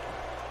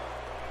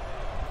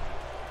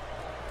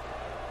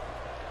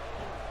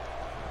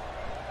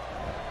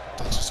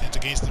 Dexter's hit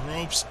against the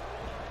ropes.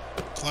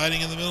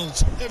 Gliding in the middle.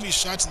 Heavy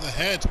shot to the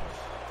head.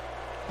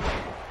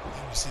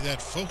 And we see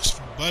that focus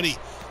from Buddy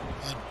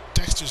on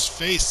Dexter's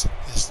face.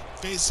 His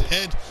face,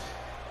 head,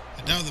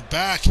 and now the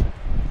back.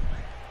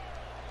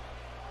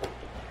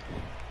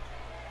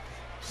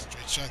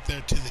 Straight shot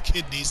there to the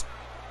kidneys.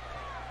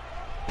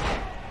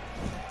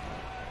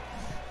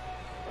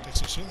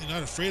 Dexter's certainly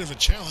not afraid of a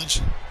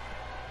challenge.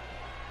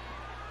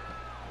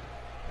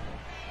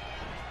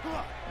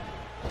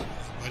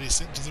 Buddy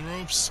sent to the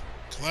ropes.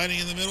 Colliding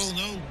in the middle.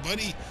 No,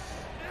 Buddy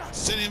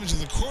sending him into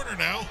the corner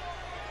now.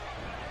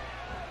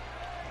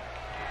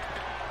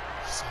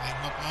 Sending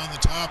him up on the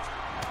top.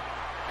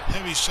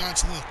 Heavy shot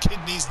to the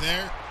kidneys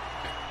there.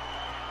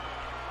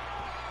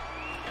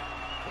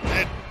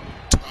 And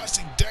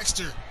tossing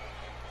Dexter.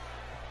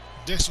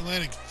 Dexter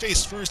landing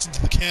face first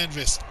into the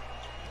canvas.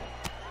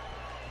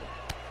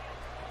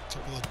 A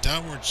couple of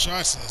downward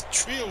shots, and a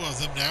trio of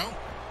them now.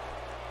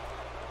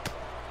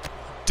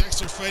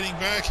 Dexter fighting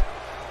back.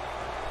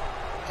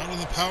 Out of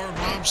the power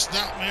bomb,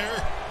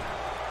 snapmare.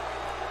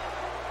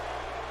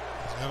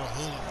 He's got a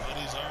hold of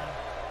Buddy's arm.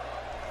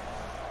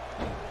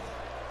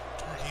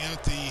 Torquing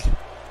out the,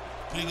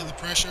 putting in the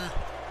pressure.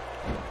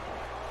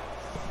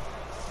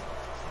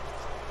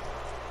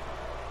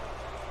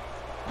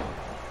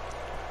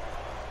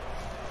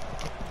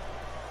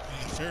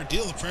 fair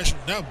deal of pressure.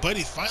 Now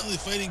Buddy finally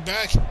fighting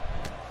back.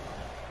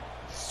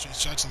 Straight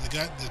shot to the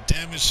gut. The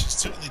damage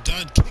certainly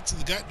done. Kick to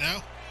the gut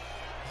now.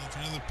 Looking for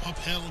another pump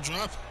handle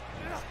drop.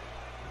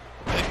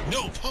 And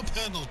no pump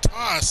handle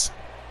toss.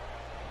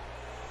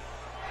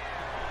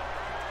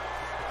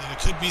 And it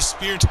could be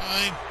spear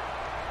time.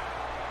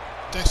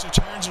 Dexter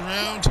turns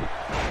around.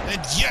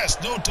 And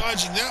yes, no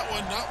dodging that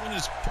one. Not when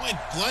it's point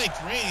blank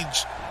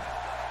range.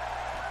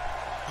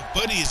 But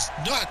Buddy is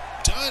not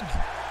done.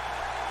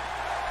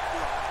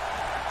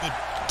 But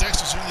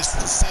Dexter certainly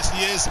says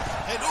he is.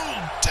 And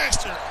oh,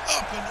 Dexter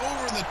up and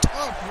over the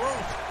top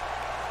rope.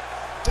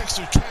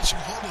 Dexter catching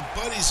hold of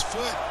Buddy's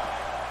foot.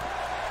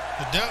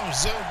 But now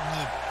it's out on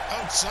the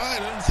outside.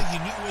 I don't think he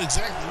knew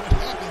exactly what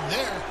happened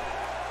there.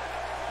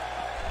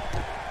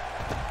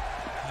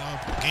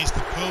 Now against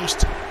the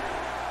post.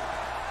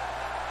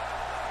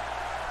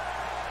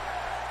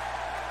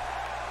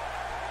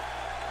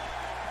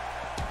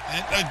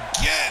 And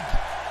again.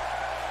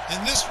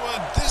 And this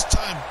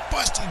time,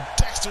 busting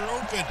Dexter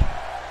open.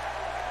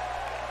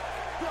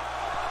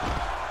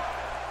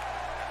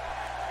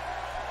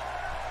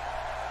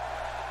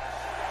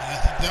 And I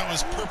think that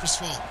was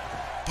purposeful.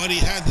 Buddy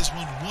had this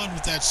one won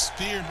with that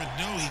spear, but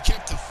no, he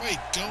kept the fight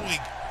going.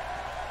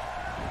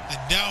 And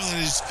now that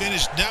he's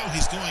finished, now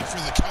he's going for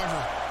the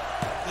cover.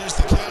 There's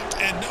the count,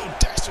 and no,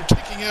 Dexter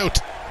kicking out.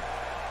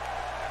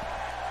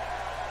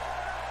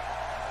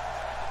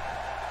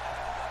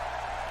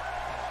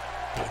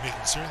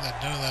 Making certain that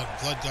none of that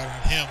blood got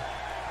on him.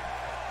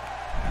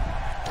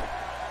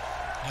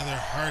 Another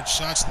hard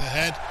shot to the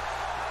head.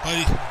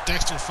 Buddy,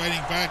 Dexter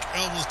fighting back,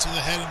 elbows to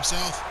the head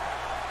himself.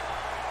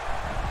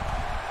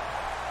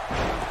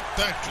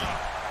 Backdrop.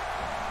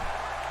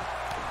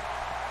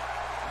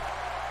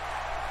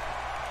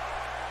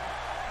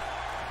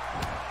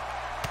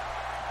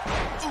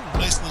 Ooh,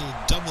 nice little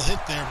double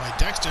hit there by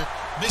Dexter.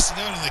 Missing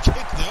out on the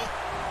kick though.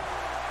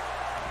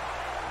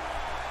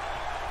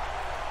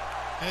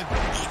 And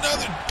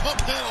another pump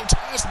handle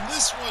toss, and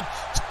this one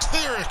is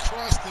clear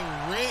across the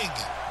ring.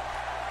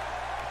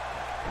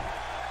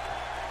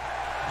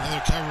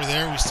 Another cover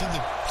there. We see the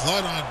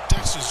blood on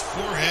Dexter's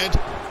forehead.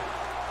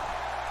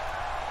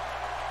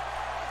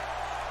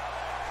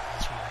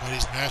 This was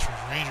Buddy's match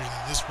with Rangers,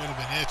 and this would have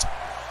been it.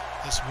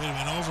 This would have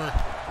been over.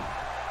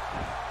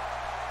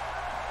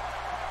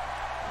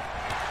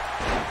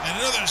 And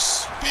another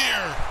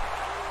spear.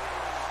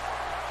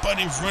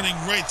 Buddy running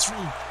right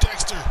through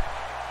Dexter.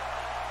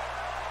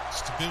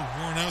 Just a bit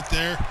worn out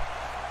there.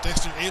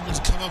 Dexter able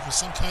to come up with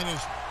some kind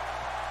of,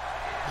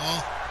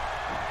 well,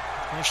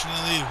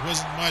 fortunately it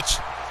wasn't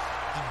much.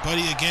 And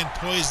Buddy again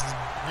poised. The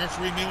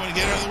referee may want to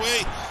get out of the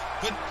way,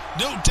 but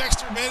no,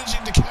 Dexter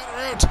managing to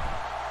counter out.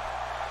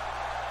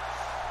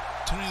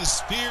 Turning the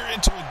spear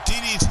into a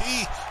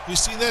DDT. We've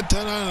seen that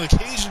done on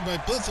occasion by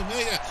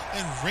Wrestlemania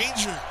and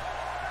Ranger,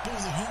 both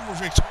of whom were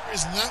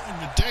victorious in that one,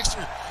 but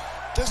Dexter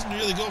doesn't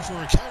really go for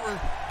a cover.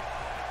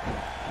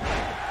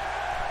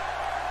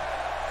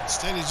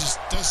 Instead, he just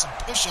does some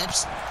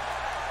push-ups.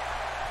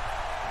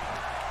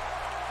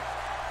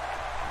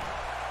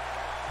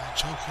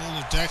 Chokehold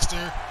of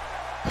Dexter.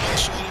 On the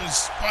shoulder and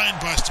spine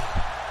buster.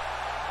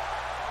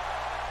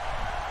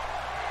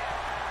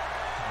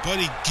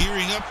 Buddy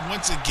gearing up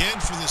once again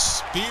for the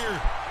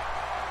spear.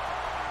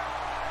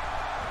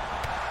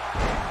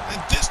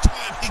 And this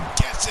time he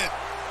gets it.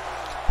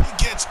 He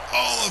gets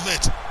all of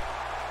it.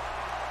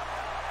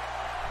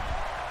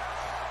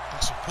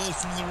 Dexter pulled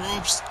from the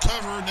ropes.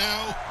 Cover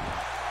now.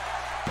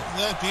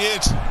 Will that be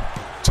it?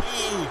 2,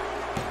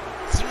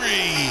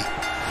 3.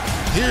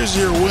 Here's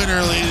your winner,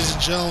 ladies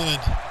and gentlemen.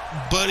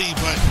 Buddy,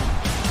 but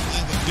I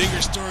think the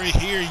bigger story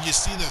here, you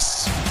see the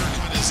smirk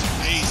on his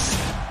face.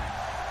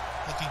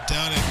 Looking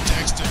down at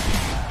Dexter.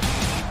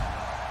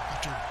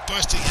 After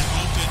busting him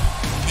open,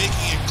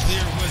 making it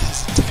clear what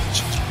his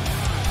intentions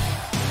were.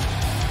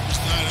 He was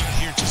not out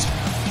here just for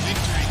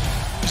victory.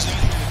 He was out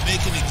here to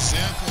make an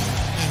example.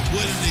 And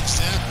what an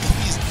example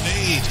he's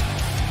made.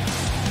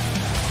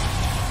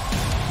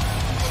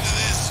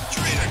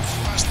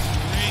 Across the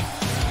ring,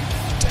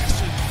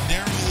 Dexter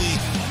narrowly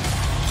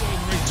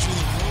going right through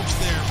the ropes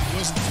there. If it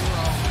wasn't for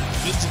our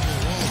invincible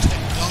wall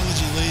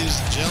technology, ladies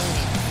and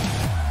gentlemen.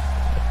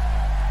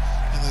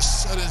 And the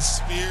sudden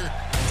spear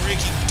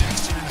breaking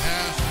Dexter in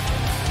half.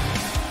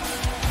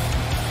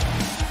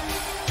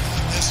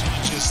 And this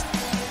one just,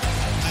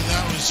 and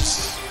that was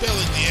just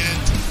spelling the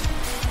end.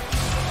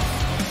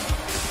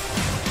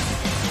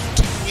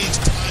 2 weeks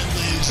time,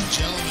 ladies and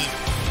gentlemen.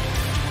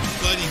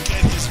 Buddy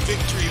get his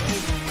victory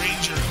over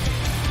Ranger.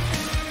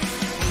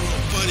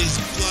 Buddy's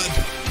blood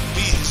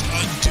be his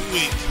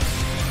undoing.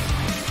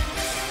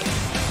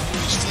 We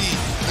see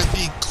at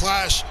the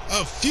Clash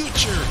of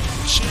Future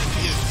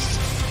Champions.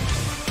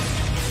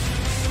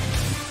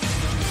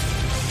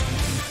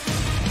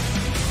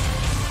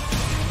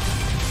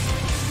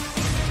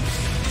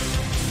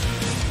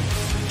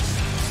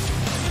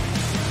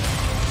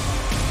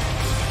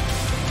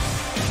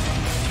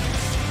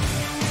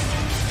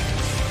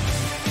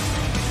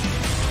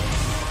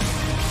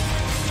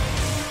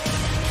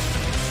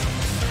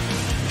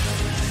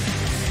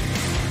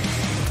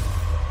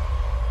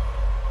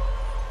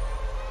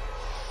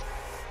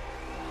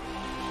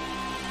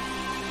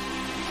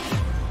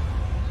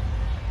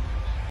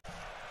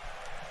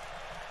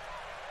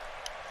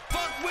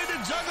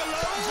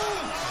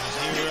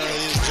 here,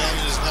 ladies and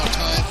gentlemen, is now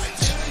time for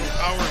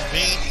our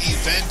main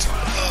event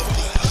of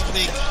the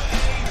evening.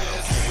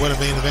 What a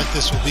main event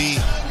this will be.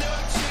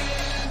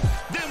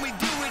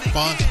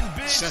 Bonk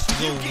set to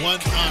go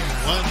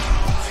one-on-one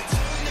with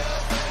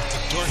the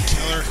Dork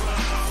Killer.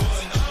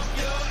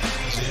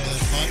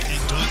 Bonk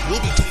and Doink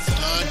will be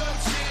taking on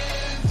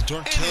the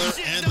Dork Killer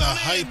and the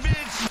Hype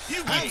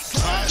at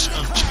Clash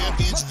of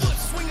Champions in the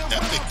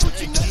epic tag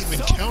team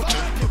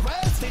encounter.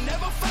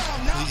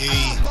 A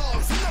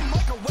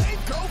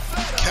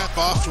cap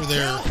off for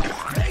their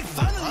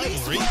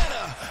rivalry.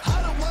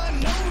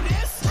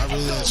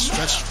 Rivalry that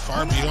stretched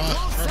far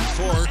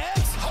before.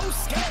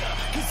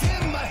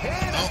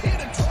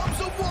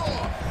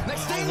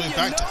 All the way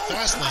back to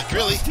Fastlane,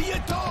 really.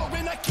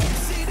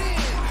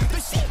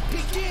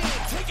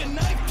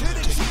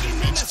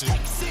 Next to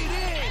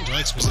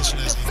Doink's position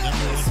as the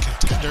 #1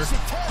 contender. A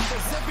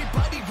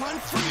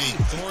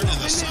thorn in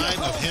the side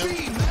of him.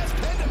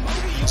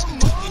 He's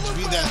continuing to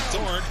be that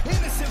thorn.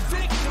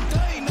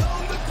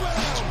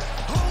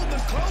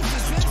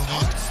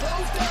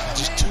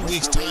 Just 2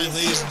 weeks time,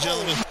 ladies and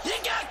gentlemen.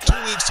 2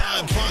 weeks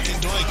time, Bonk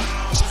and Doink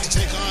set to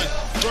take on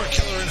Dork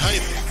Killer and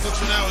Hype. But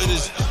for now, it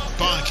is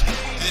Bonk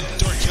and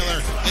Dork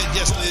Killer. And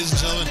yes, ladies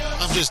and gentlemen,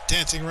 I'm just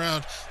dancing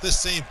around the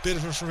same bit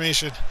of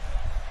information.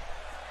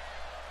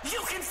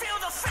 You can feel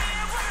the fear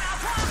when I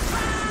walk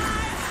by.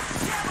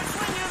 Yeah,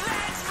 between your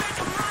legs, make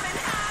them running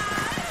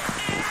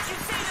high. I can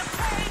see the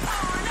pain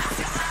pouring out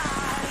your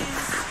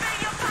eyes. Feel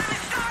your body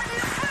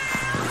starting to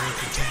feel. It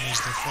continues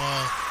to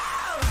fall.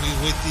 We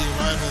wait the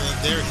arrival, and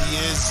there he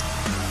is,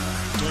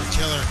 Dork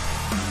Killer,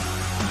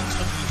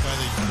 accompanied by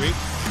the great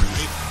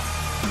Hype.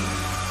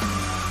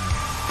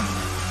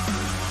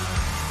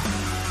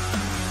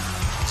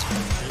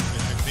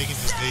 Making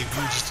his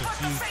debut just a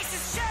few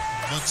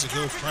months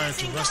ago prior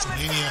to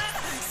Wrestlemania,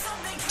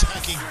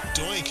 attacking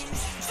Doink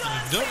on a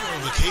number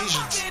of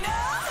occasions.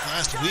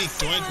 Last week,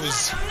 Doink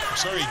was,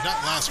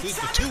 not last week,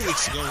 but 2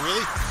 weeks ago,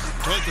 really,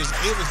 Doink was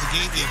able to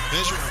gain a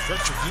measure of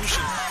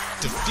retribution,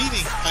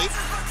 defeating Hype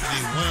in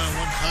a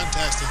one-on-one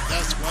contest, and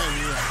that's why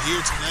we are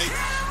here tonight,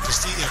 to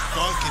see if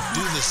Bonk can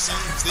do the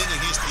same thing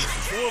against a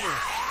former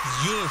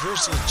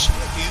Universal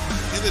Champion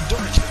in the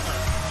Dork Killer.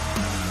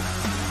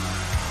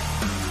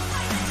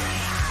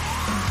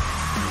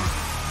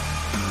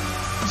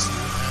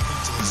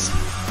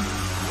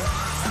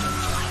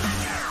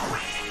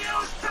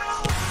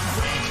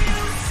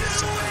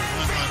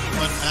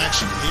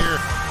 Action here.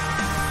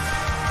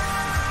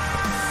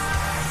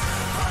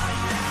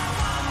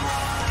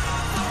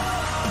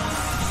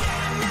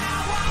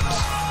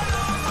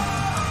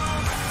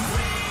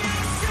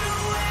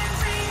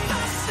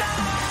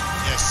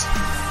 Yes.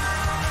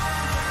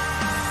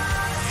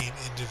 Main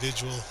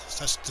individual,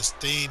 such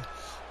disdain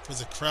for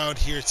the crowd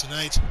here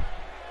tonight.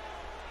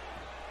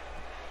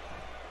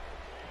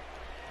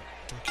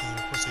 Dork Killer,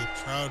 of course, a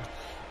proud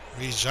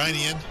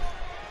Reginian.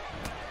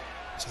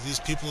 So these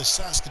people of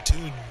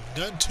Saskatoon,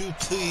 none too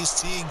pleased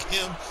seeing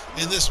him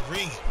in this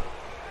ring.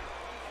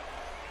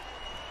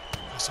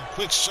 There's some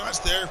quick shots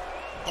there.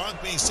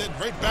 Bonk being sent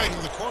right back in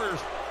the corner.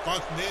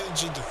 Bonk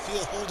managing to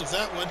feel hold of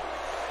that one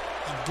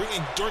and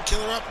bringing Dork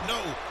Killer up.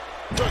 No,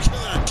 Dork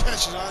Killer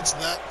catches onto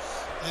that,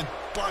 and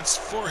Bonk's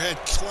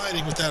forehead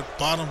colliding with that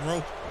bottom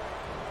rope.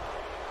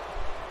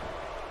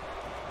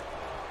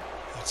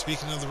 And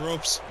speaking of the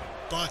ropes,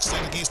 Bonk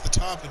stand against the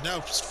top and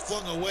now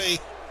flung away.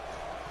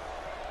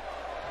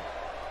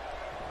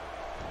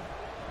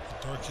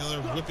 Dork Killer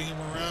whipping him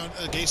around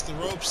against the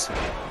ropes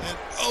and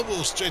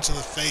elbow straight to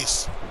the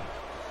face.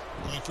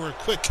 Going for a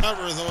quick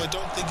cover, though I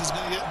don't think he's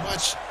going to get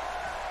much.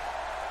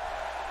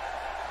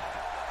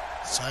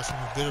 Aside from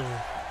a bit of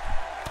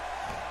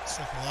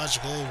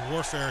psychological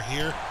warfare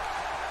here,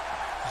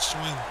 it's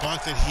showing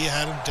Bonk that he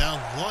had him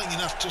down long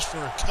enough just for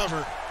a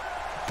cover.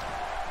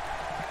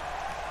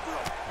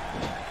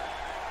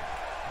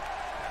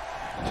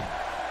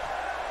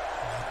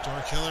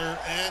 Dork Killer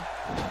and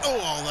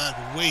all that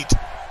weight.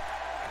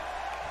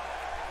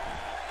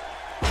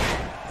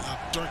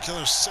 Dork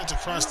Killer sent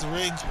across the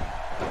ring.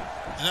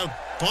 And now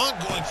Bonk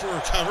going for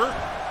a cover.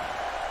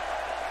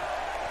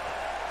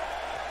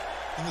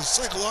 And the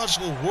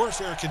psychological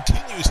warfare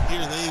continues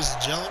here, ladies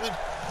and gentlemen.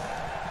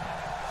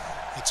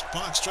 It's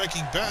Bonk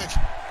striking back.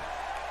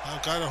 Now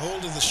got a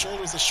hold of the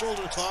shoulder with the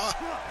shoulder claw.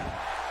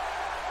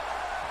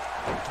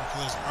 Dork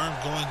Killer's arm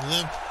going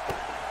limp.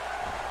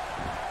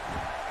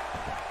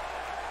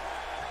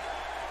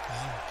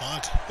 And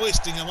Bonk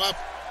hoisting him up.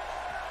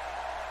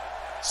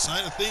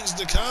 Sign of things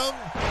to come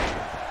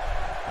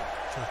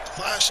for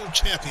Clash of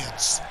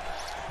Champions.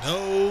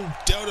 No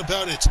doubt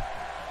about it.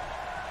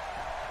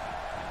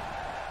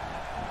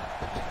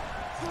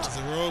 Into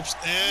the ropes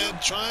and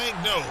trying,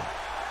 no.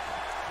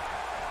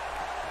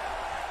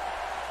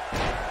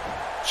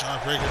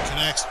 Jawbreaker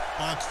connects.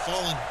 Bonk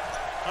falling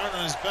hard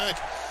on his back.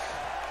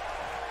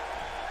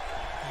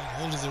 And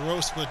hold of the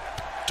ropes, but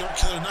Dork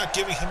Killer not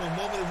giving him a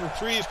moment of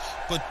reprieve,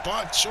 but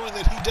Bonk showing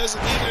that he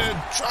doesn't need a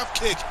drop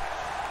kick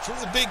from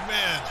the big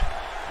man.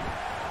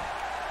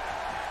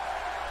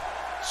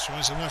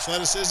 Showing some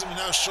athleticism and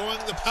now showing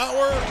the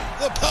power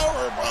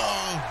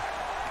bomb,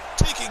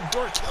 taking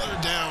Dork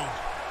Killer down.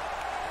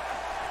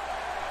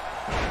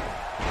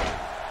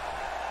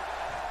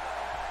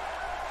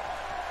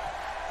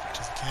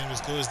 To the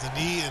canvas goes the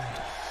knee, and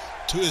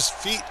to his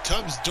feet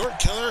comes Dork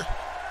Killer.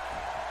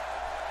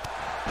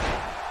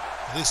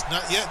 At least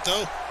not yet,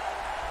 though.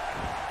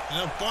 And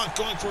now Bonk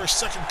going for a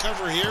second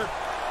cover here.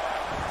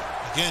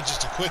 Again,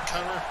 just a quick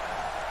cover.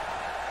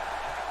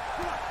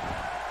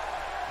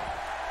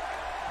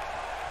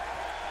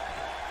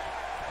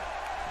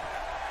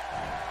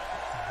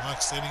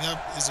 Bonk standing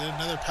up. Is it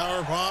another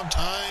power bomb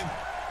time?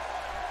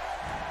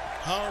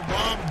 Power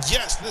bomb,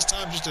 yes, this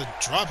time just a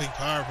dropping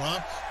power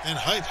bomb. And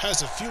Hype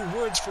has a few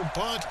words for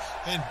Bonk,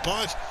 and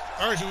Bonk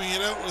arguing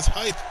it out with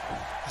Hype.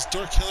 As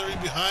Dork Killer in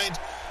behind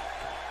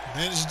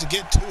manages to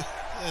get to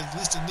at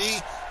least a knee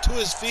to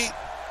his feet.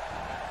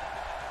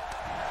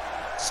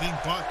 Seeing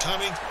Bonk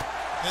coming,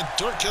 and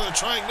Dork Killer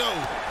trying, no,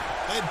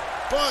 and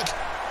Bonk.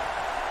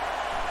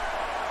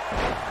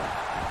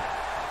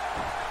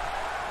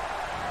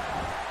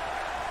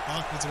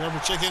 Bonk with the rubber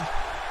chicken.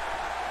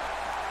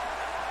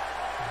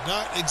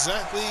 Not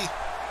exactly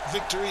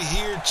victory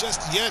here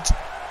just yet.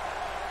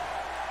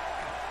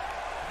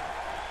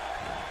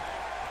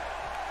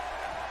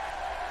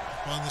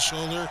 Up on the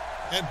shoulder.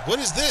 And what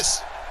is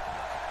this?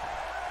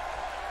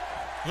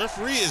 The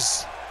referee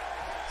is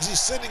he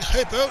sending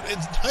Hype out? And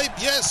Hype,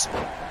 yes.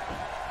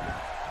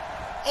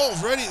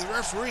 Already the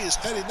referee has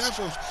had enough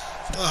of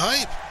the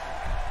Hype.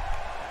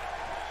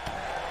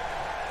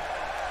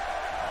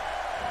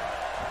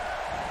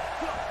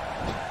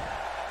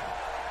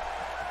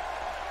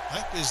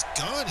 Hype is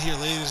gone here,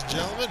 ladies and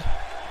gentlemen.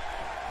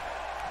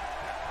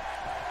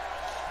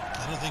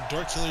 I don't think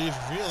Dork Killer even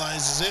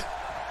realizes it.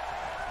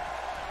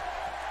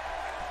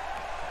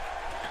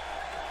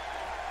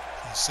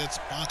 He sets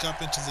Bonk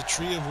up into the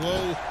tree of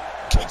woe.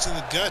 Kick to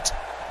the gut.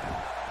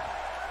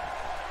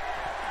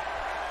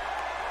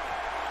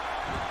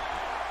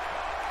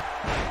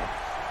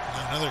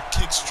 Now another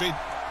kick straight,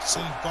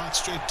 sending Bonk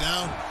straight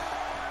down.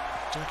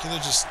 Dork Killer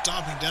just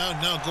stomping down,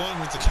 now going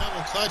with the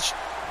camel clutch.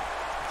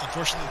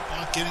 Unfortunately,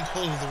 Bonk getting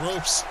hold of the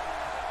ropes.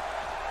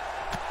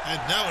 And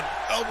now an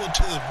elbow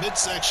to the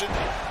midsection.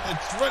 And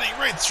running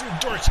right through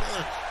Dork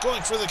Killer.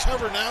 Going for the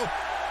cover now.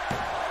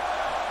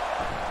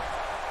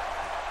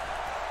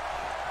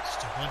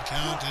 Just a one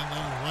count and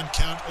a one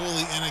count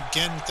only. And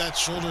again with that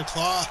shoulder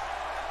claw.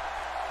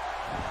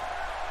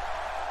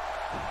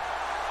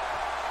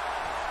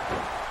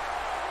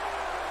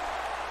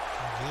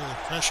 Feel the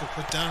pressure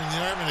put down in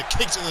the arm and a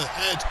kick to the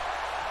head.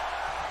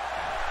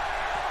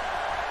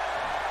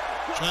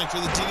 Trying for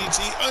the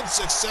DDT,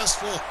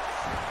 unsuccessful.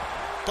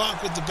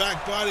 Bonk with the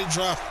back body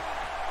drop.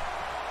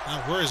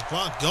 Now where is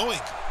Bonk going?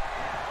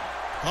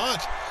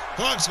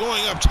 Bonk's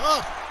going up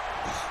top.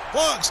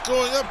 Bonk's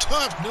going up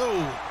top. No.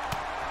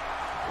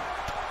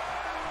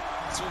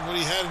 That's what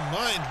he had in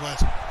mind,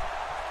 but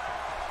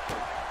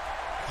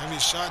heavy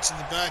shots in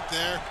the back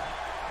there.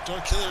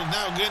 Dork Killer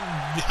now getting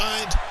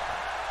behind.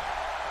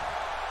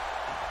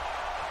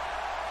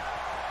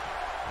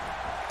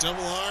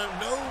 Double arm,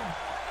 no.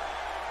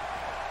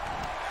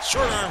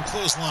 Short arm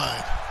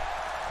clothesline.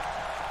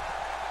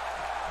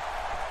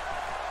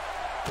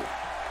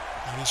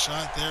 Heavy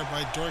shot there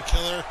by Dork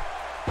Killer.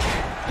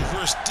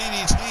 Reverse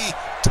DDT,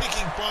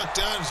 taking Bonk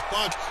down as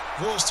Bonk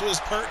rolls to his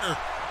partner.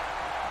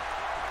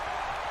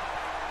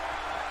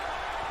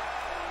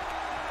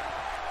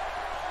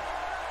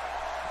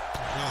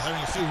 Well,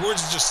 having a few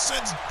words, just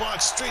sends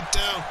Bonk straight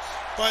down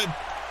by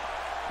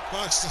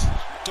Bonk's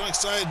Doink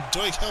side.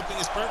 Doink helping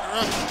his partner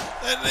up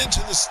and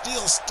into the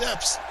steel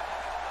steps.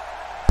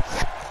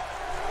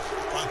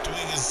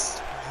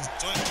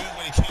 Doink doing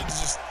what he can to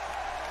just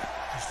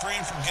refrain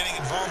from getting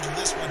involved in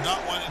this one,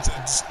 not wanting to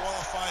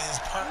disqualify his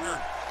partner,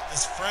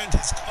 his friend,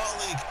 his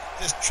colleague,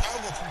 his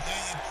travel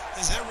companion,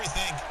 his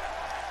everything.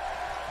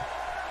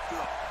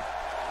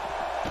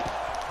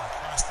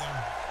 Across them,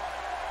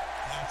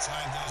 the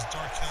outside goes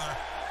Dork Killer.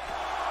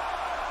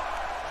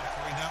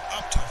 Referee now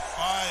up to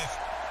 5.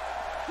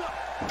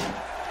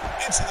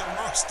 Into the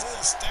rope,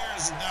 steel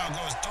stairs, and now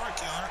goes Dork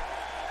Killer.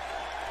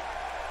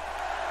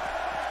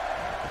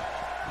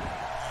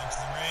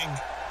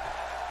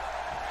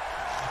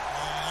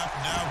 Following up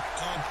now,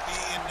 could be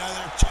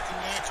another chicken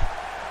neck.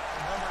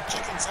 Rubber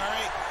chicken,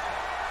 sorry.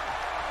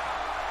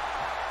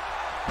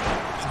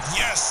 And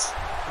yes!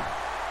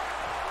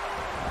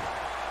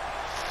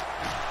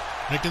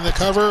 Making the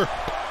cover.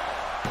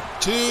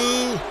 2.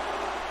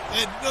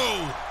 And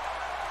no!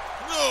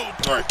 No!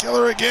 Dork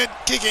Killer again,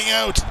 kicking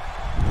out.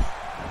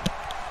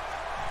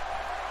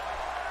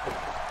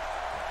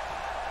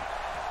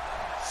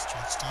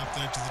 Stop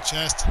there to the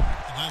chest,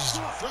 and now just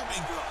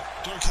rubbing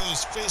Dork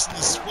Killer's face in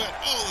the sweat,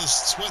 all the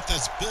sweat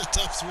that's built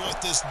up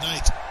throughout this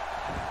night.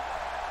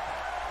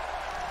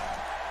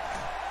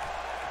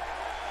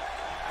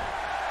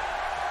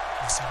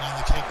 Missing on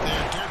the kick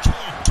there, Dork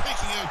Killer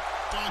taking out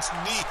Bonk's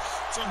knee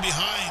from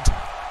behind.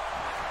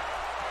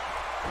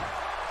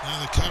 Now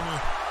the cover.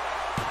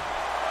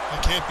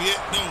 That can't be it.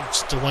 No,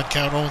 just a one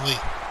count only.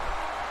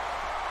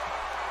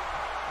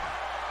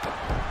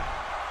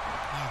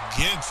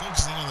 Again,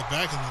 focusing on the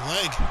back of the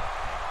leg.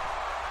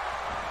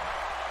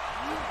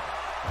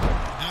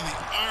 Now the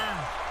arm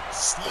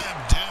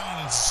slammed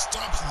down and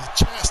stops in the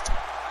chest.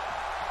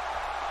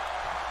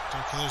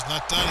 Dark Killer's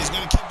not done. He's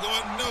going to keep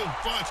going. No,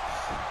 Bonk.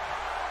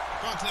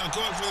 Bonk now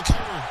going for the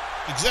cover.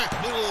 Exact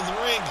middle of the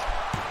ring.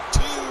 Two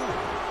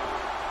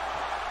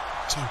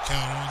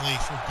count only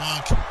for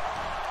Bonk.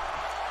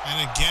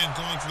 And again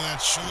going for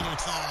that shoulder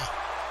claw.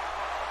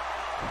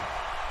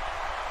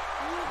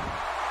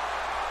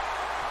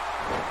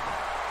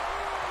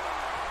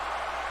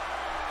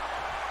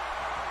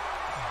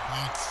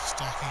 Bonk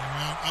stalking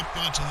around up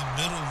onto the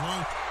middle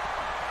rope.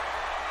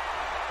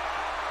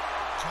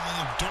 Calling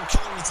up Dark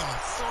Killer with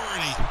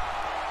authority.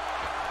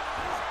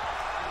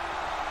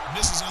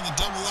 Misses on the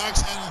double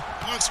axe handle.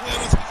 Walks away. I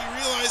don't think he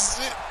realizes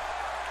it.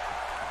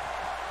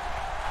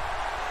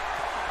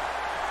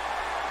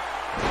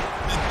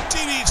 And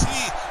DDT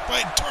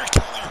by Dark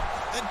Killer.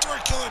 And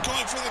Dark Killer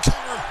going for the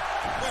cover.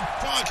 But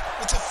Bonk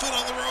with a foot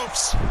on the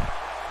ropes.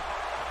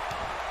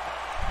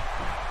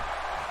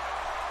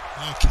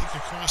 Now kick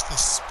across the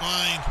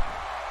spine.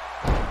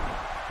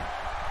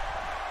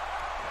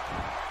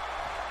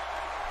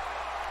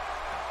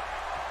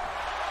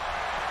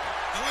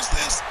 And what's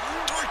this?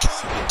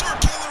 Dark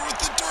Killer with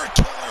the Dark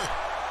Killer.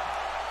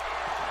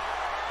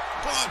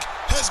 Bonk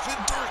has been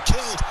Dark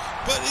killed,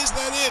 but is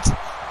that it?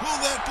 Will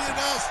that be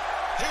enough?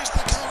 Here's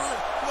the cover.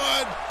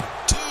 1,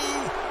 2,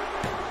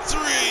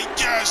 3.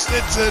 Yes,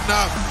 it's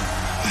enough.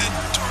 And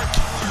Dark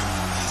Killer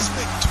is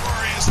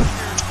victorious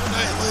here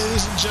tonight,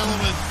 ladies and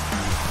gentlemen.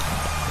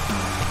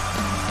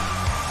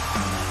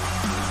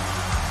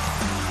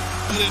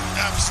 What an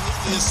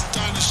absolutely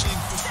astonishing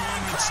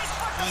performance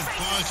by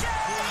Bonk,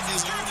 holding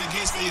his own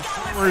against a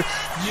former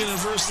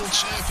Universal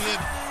Champion.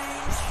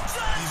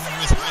 Even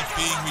without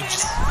being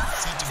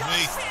sent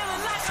away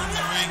from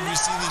the ring, we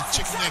see the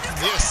chicken neck.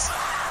 Yes,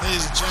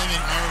 ladies and gentlemen,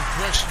 our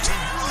production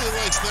team really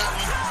likes that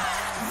one.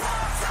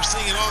 We're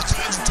seeing it all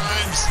kinds of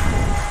times.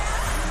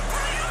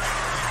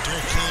 And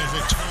Dark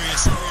Killer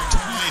victorious here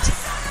tonight.